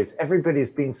COVID plays. Everybody's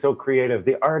being so creative.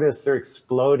 The artists are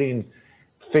exploding,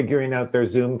 figuring out their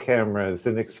Zoom cameras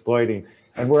and exploiting.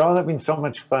 And we're all having so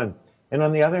much fun. And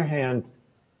on the other hand,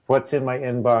 what's in my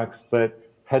inbox but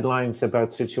headlines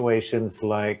about situations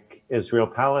like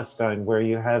Israel-Palestine, where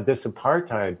you have this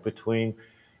apartheid between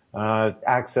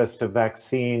access to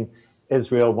vaccine.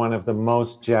 Israel, one of the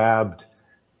most jabbed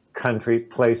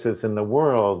places in the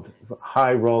world,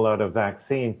 high rollout of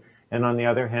vaccine. And on the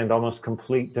other hand, almost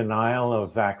complete denial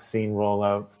of vaccine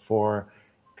rollout for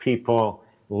people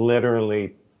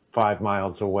literally 5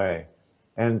 miles away.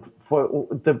 And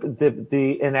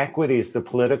the inequities, the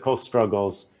political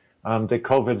struggles that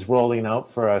COVID's rolling out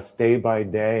for us day by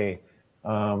day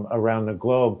around the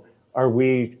globe, are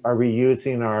we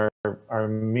using our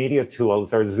media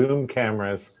tools, our Zoom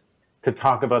cameras, to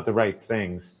talk about the right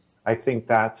things? I think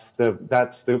that's the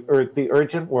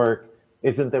urgent work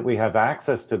isn't that we have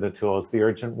access to the tools, the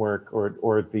urgent work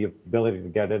or the ability to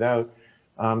get it out.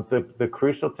 The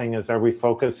crucial thing is, are we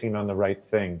focusing on the right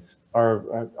things?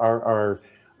 Are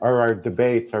our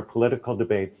debates, our political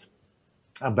debates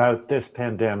about this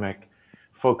pandemic,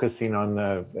 focusing on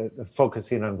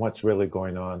what's really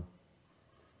going on?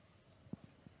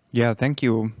 Yeah, thank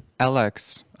you.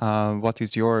 Alex, what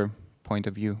is your point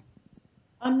of view?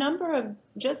 A number of,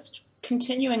 just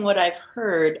continuing what I've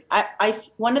heard,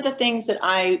 one of the things that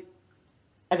I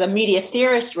as a media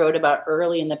theorist wrote about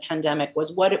early in the pandemic,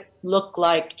 was what it looked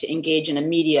like to engage in a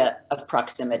media of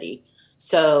proximity.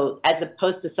 So as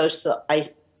opposed to social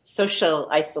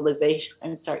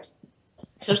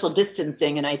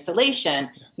distancing and isolation,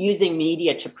 using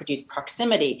media to produce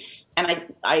proximity. And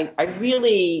I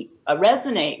really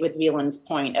resonate with Wieland's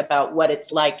point about what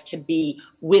it's like to be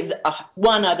with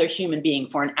one other human being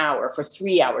for an hour, for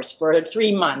 3 hours, for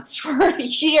 3 months, for a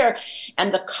year,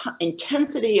 and the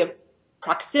intensity of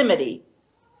proximity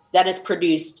that is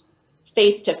produced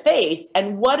face to face,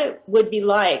 and what it would be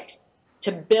like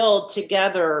to build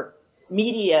together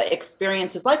media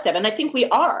experiences like that. And I think we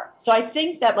are. So I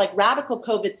think that like radical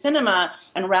COVID cinema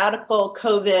and radical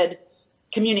COVID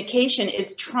communication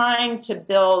is trying to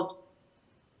build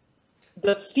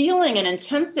the feeling and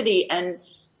intensity and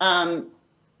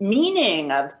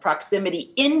meaning of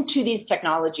proximity into these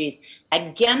technologies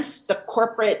against the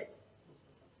corporate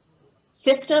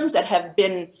systems that have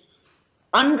been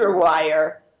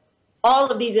underwire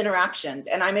all of these interactions.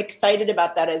 And I'm excited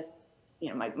about that. As you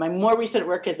know, my more recent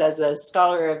work is as a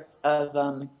scholar of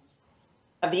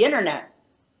the internet.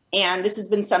 And this has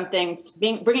been something,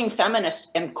 bringing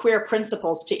feminist and queer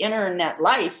principles to internet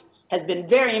life has been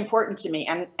very important to me.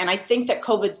 And I think that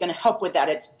COVID's going to help with that.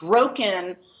 It's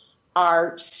broken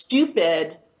our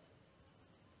stupid,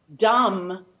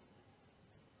 dumb,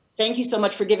 thank you so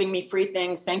much for giving me free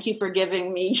things, thank you for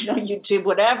giving me, YouTube,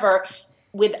 whatever,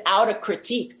 without a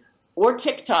critique, or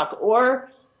TikTok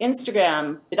or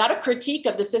Instagram, without a critique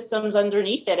of the systems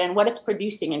underneath it and what it's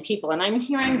producing in people. And I'm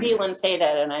hearing Wieland say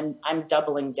that, and I'm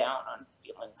doubling down on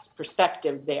Wieland's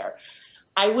perspective there.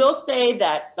 I will say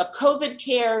that the COVID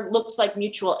care looks like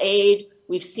mutual aid.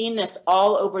 We've seen this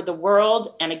all over the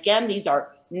world. And again, these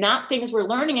are not things we're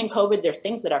learning in COVID. They're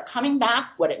things that are coming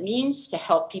back, what it means to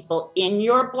help people in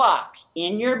your block,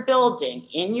 in your building,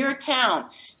 in your town,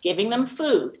 giving them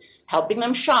food, helping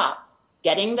them shop,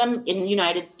 getting them in the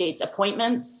United States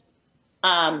appointments.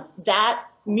 That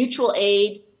mutual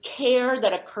aid care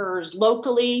that occurs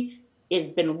locally has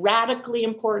been radically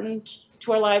important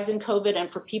to our lives in COVID and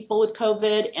for people with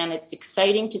COVID. And it's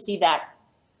exciting to see that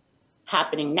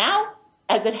happening now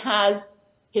as it has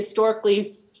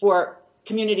historically for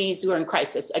communities who are in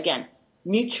crisis. Again,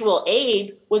 mutual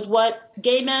aid was what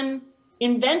gay men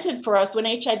invented for us when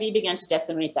HIV began to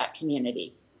decimate that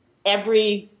community.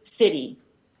 Every city,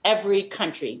 every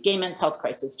country, gay men's health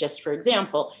crisis, just for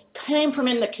example, came from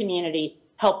in the community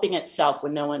helping itself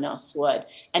when no one else would,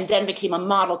 and then became a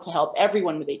model to help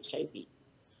everyone with HIV.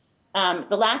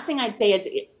 The last thing I'd say is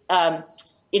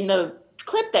in the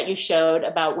clip that you showed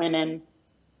about women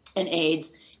and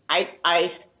AIDS,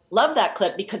 I love that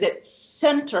clip because it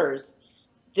centers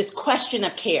this question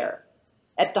of care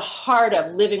at the heart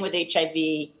of living with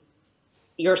HIV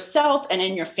yourself and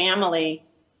in your family.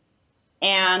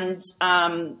 And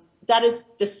that is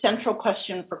the central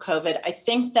question for COVID. I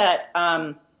think that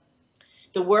the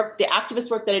activist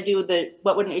work that I do with the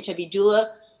What Would an HIV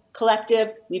Doula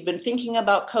collective, we've been thinking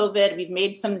about COVID. We've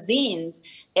made some zines.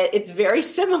 It's very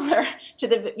similar to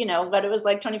the, what it was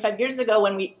like 25 years ago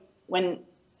when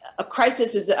a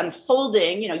crisis is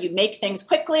unfolding. You make things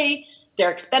quickly, they're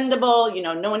expendable,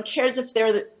 no one cares if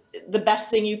they're the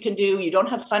best thing you can do. You don't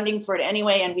have funding for it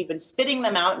anyway, and we've been spitting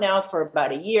them out now for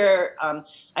about a year.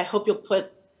 I hope you'll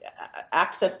put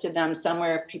access to them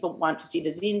somewhere if people want to see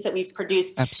the zines that we've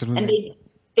produced. Absolutely. And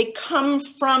they come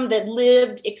from the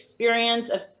lived experience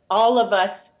of all of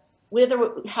us,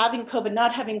 whether having COVID,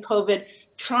 not having COVID,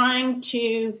 trying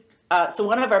to, so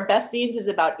one of our best zines is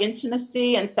about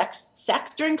intimacy and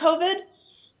sex during COVID.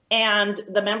 And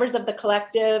the members of the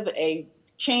collective, a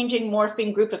changing,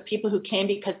 morphing group of people who came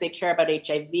because they care about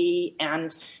HIV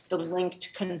and the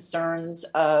linked concerns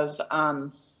of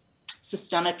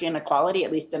systemic inequality,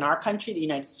 at least in our country, the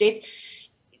United States.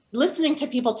 Listening to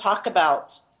people talk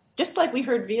about, just like we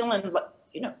heard Wieland,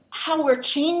 how we're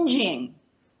changing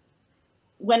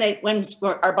when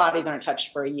our bodies aren't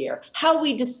touched for a year, how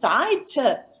we decide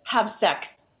to have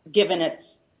sex given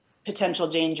its potential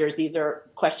dangers. These are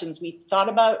questions we thought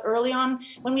about early on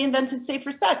when we invented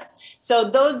Safer Sex. So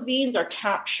those zines are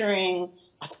capturing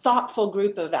a thoughtful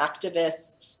group of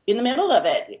activists in the middle of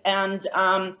it. And,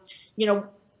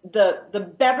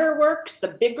 the better works, the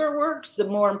bigger works, the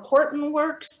more important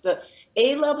works, the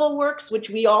A-level works, which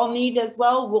we all need as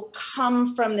well, will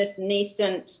come from this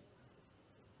nascent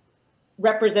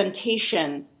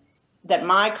representation that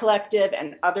my collective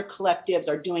and other collectives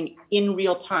are doing in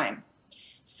real time.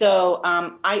 So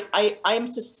I am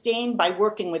sustained by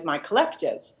working with my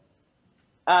collective.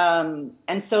 And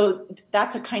so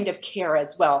that's a kind of care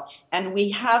as well. And we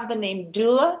have the name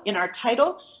doula in our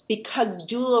title because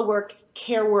doula work,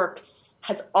 care work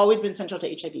has always been central to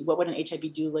HIV. What would an HIV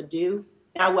doula do?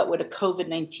 Now, what would a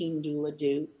COVID-19 doula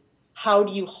do? How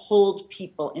do you hold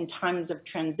people in times of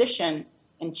transition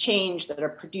and change that are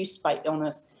produced by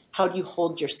illness? How do you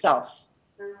hold yourself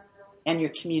and your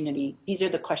community? These are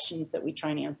the questions that we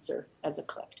try and answer as a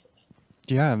collective.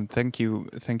 Yeah, thank you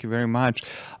very much.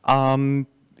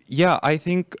 Yeah, I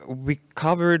think we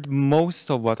covered most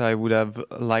of what I would have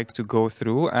liked to go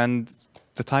through, and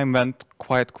the time went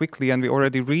quite quickly, and we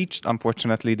already reached,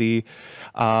 unfortunately, the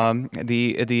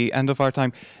end of our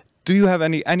time. Do you have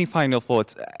any final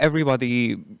thoughts?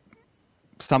 Everybody,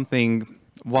 something,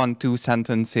 1-2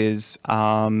 sentences.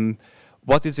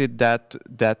 What is it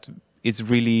that is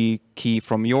really key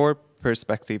from your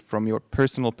perspective, from your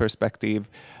personal perspective,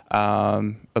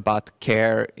 about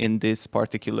care in this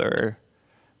particular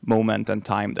moment and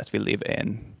time that we live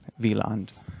in,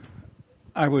 Wieland?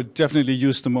 I would definitely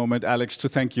use the moment, Alex, to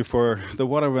thank you for the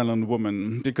Watermelon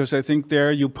Woman, because I think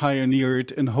there you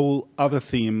pioneered a whole other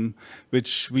theme,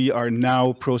 which we are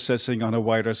now processing on a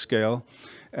wider scale.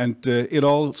 And it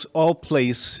all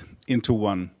plays into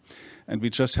one. And we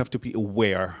just have to be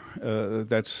aware.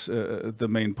 That's the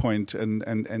main point,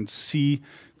 and see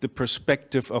the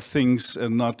perspective of things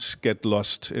and not get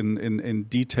lost in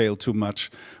detail too much,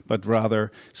 but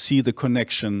rather see the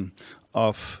connection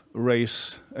of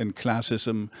race and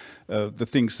classism, the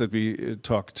things that we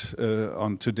talked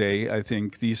on today. I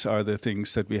think these are the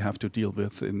things that we have to deal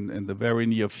with in the very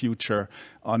near future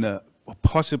on a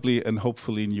possibly and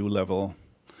hopefully new level.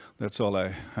 That's all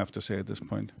I have to say at this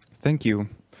point. Thank you.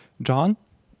 John?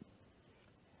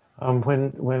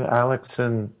 When Alex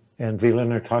and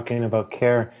Wieland are talking about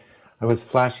care, I was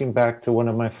flashing back to one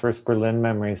of my first Berlin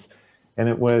memories, and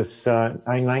it was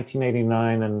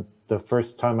 1989, and the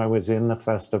first time I was in the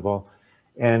festival.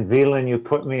 And Wieland,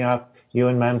 you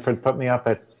and Manfred put me up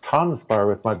at Tom's Bar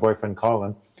with my boyfriend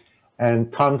Colin,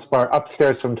 and Tom's Bar,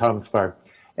 upstairs from Tom's Bar.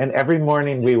 And every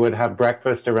morning we would have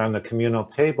breakfast around the communal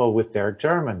table with Derek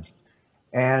Jarman.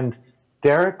 And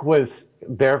Derek was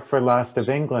there for Last of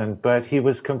England, but he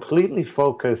was completely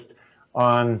focused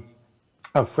on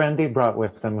a friend he brought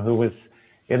with him who was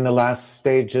in the last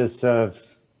stages of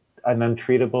an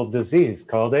untreatable disease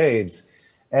called AIDS.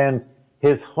 And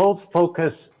his whole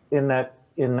focus in that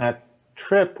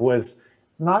trip was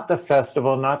not the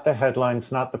festival, not the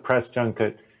headlines, not the press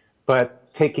junket,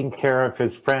 but taking care of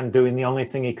his friend, doing the only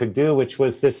thing he could do, which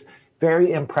was this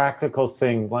very impractical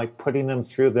thing, like putting him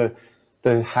through the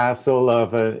hassle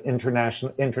of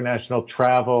international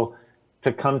travel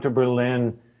to come to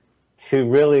Berlin, to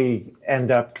really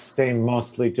end up staying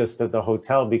mostly just at the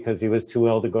hotel because he was too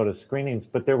ill to go to screenings.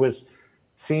 But there was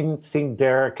seeing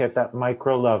Derek at that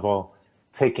micro level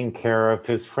taking care of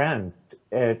his friend.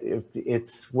 It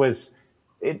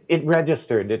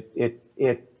registered.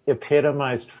 It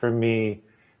epitomized for me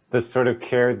the sort of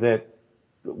care that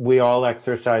we all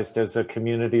exercised as a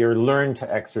community, or learned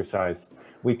to exercise.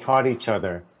 We taught each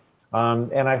other.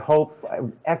 And I hope,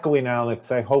 echoing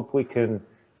Alex, I hope we can,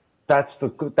 that's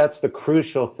the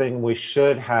crucial thing we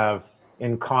should have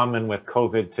in common with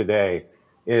COVID today,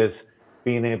 is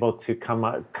being able to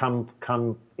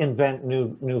invent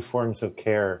new forms of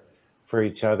care for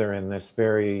each other in this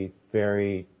very,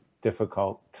 very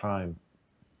difficult time.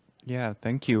 Yeah,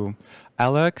 thank you.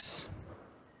 Alex,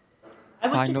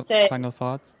 I would just say, final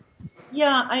thoughts?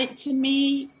 Yeah, to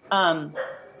me,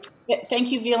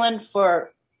 thank you, Wieland,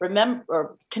 for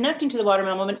connecting to the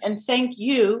Watermelon Woman, and thank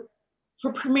you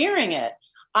for premiering it.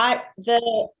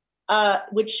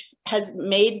 Which has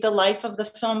made the life of the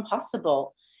film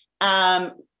possible.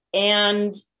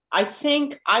 And I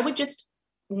think I would just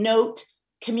note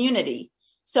community.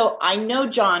 So I know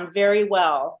John very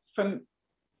well from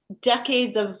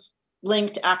decades of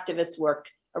linked activist work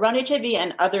around HIV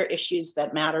and other issues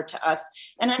that matter to us.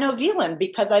 And I know Wieland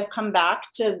because I've come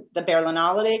back to the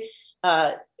Berlinale.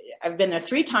 I've been there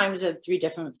 3 times with 3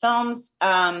 different films.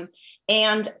 And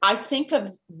I think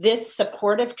of this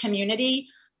supportive community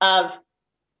of,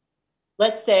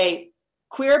 let's say,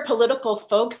 queer political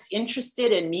folks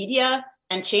interested in media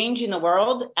and changing the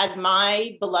world as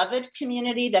my beloved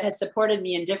community that has supported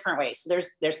me in different ways. So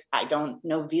there's I don't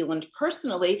know Wieland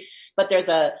personally, but there's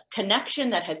a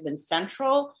connection that has been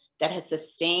central, that has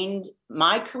sustained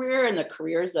my career and the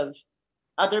careers of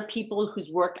other people whose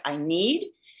work I need.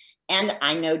 And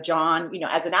I know John,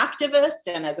 as an activist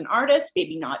and as an artist,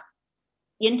 maybe not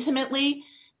intimately.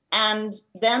 And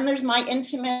then there's my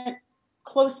intimate,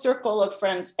 close circle of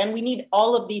friends. And we need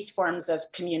all of these forms of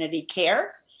community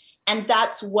care. And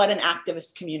that's what an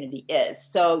activist community is.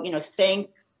 So,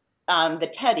 thank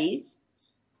the Teddies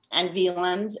and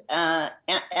Wieland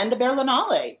and the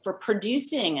Berlinale for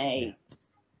producing a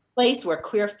place where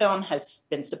queer film has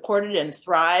been supported and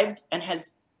thrived and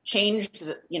has changed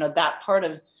that part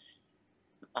of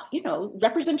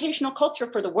representational culture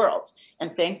for the world.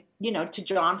 And thank to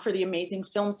John for the amazing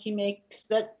films he makes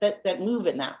that move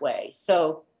in that way.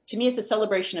 So to me, it's a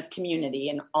celebration of community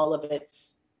and all of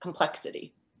its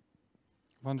complexity.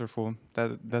 Wonderful.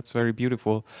 That's very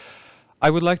beautiful. I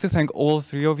would like to thank all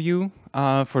three of you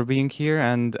for being here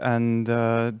and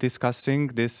discussing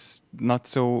this not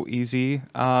so easy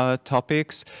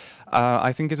topics.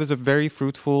 I think it was a very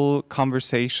fruitful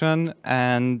conversation,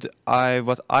 and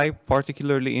what I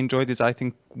particularly enjoyed is I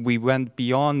think we went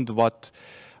beyond what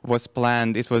was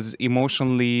planned. It was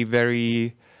emotionally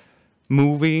very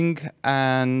moving,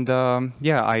 and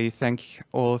I thank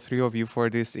all three of you for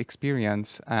this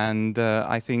experience. And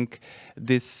I think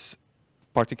this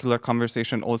particular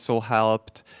conversation also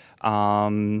helped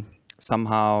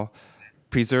somehow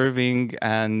preserving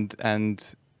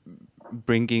and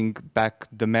bringing back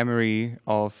the memory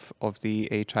of the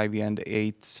HIV and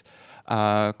AIDS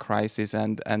crisis,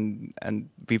 and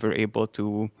we were able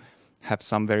to have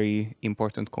some very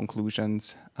important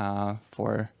conclusions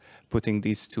for putting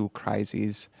these two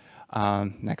crises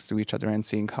next to each other and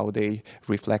seeing how they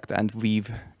reflect and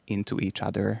weave into each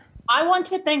other. I want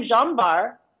to thank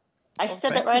Zsombor. I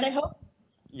said that right, I hope?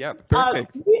 Yeah,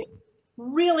 perfect.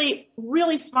 Really,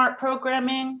 really smart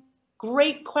programming,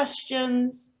 great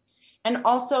questions. And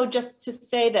also just to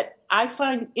say that I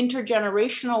find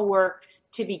intergenerational work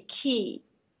to be key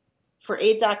for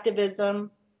AIDS activism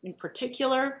in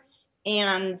particular,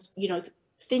 and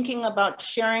thinking about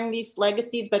sharing these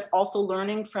legacies, but also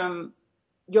learning from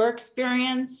your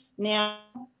experience now.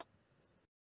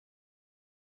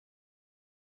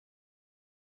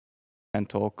 And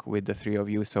talk with the three of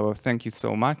you. So thank you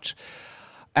so much.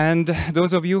 And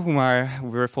those of you who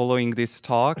were following this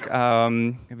talk,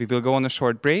 we will go on a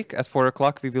short break. At 4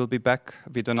 o'clock, we will be back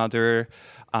with another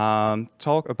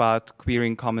talk about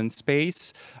queering common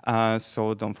space.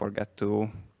 So don't forget to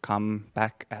come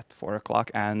back at 4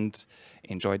 o'clock and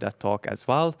enjoy that talk as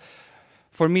well.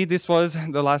 For me, this was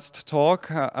the last talk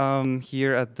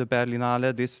here at the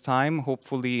Berlinale this time.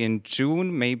 Hopefully in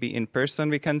June, maybe in person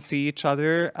we can see each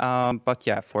other. But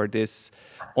yeah, for this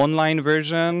online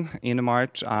version in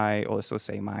March, I also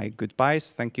say my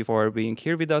goodbyes. Thank you for being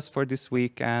here with us for this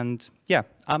week. And yeah,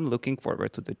 I'm looking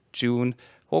forward to the June,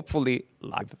 hopefully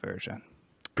live version.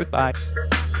 Goodbye.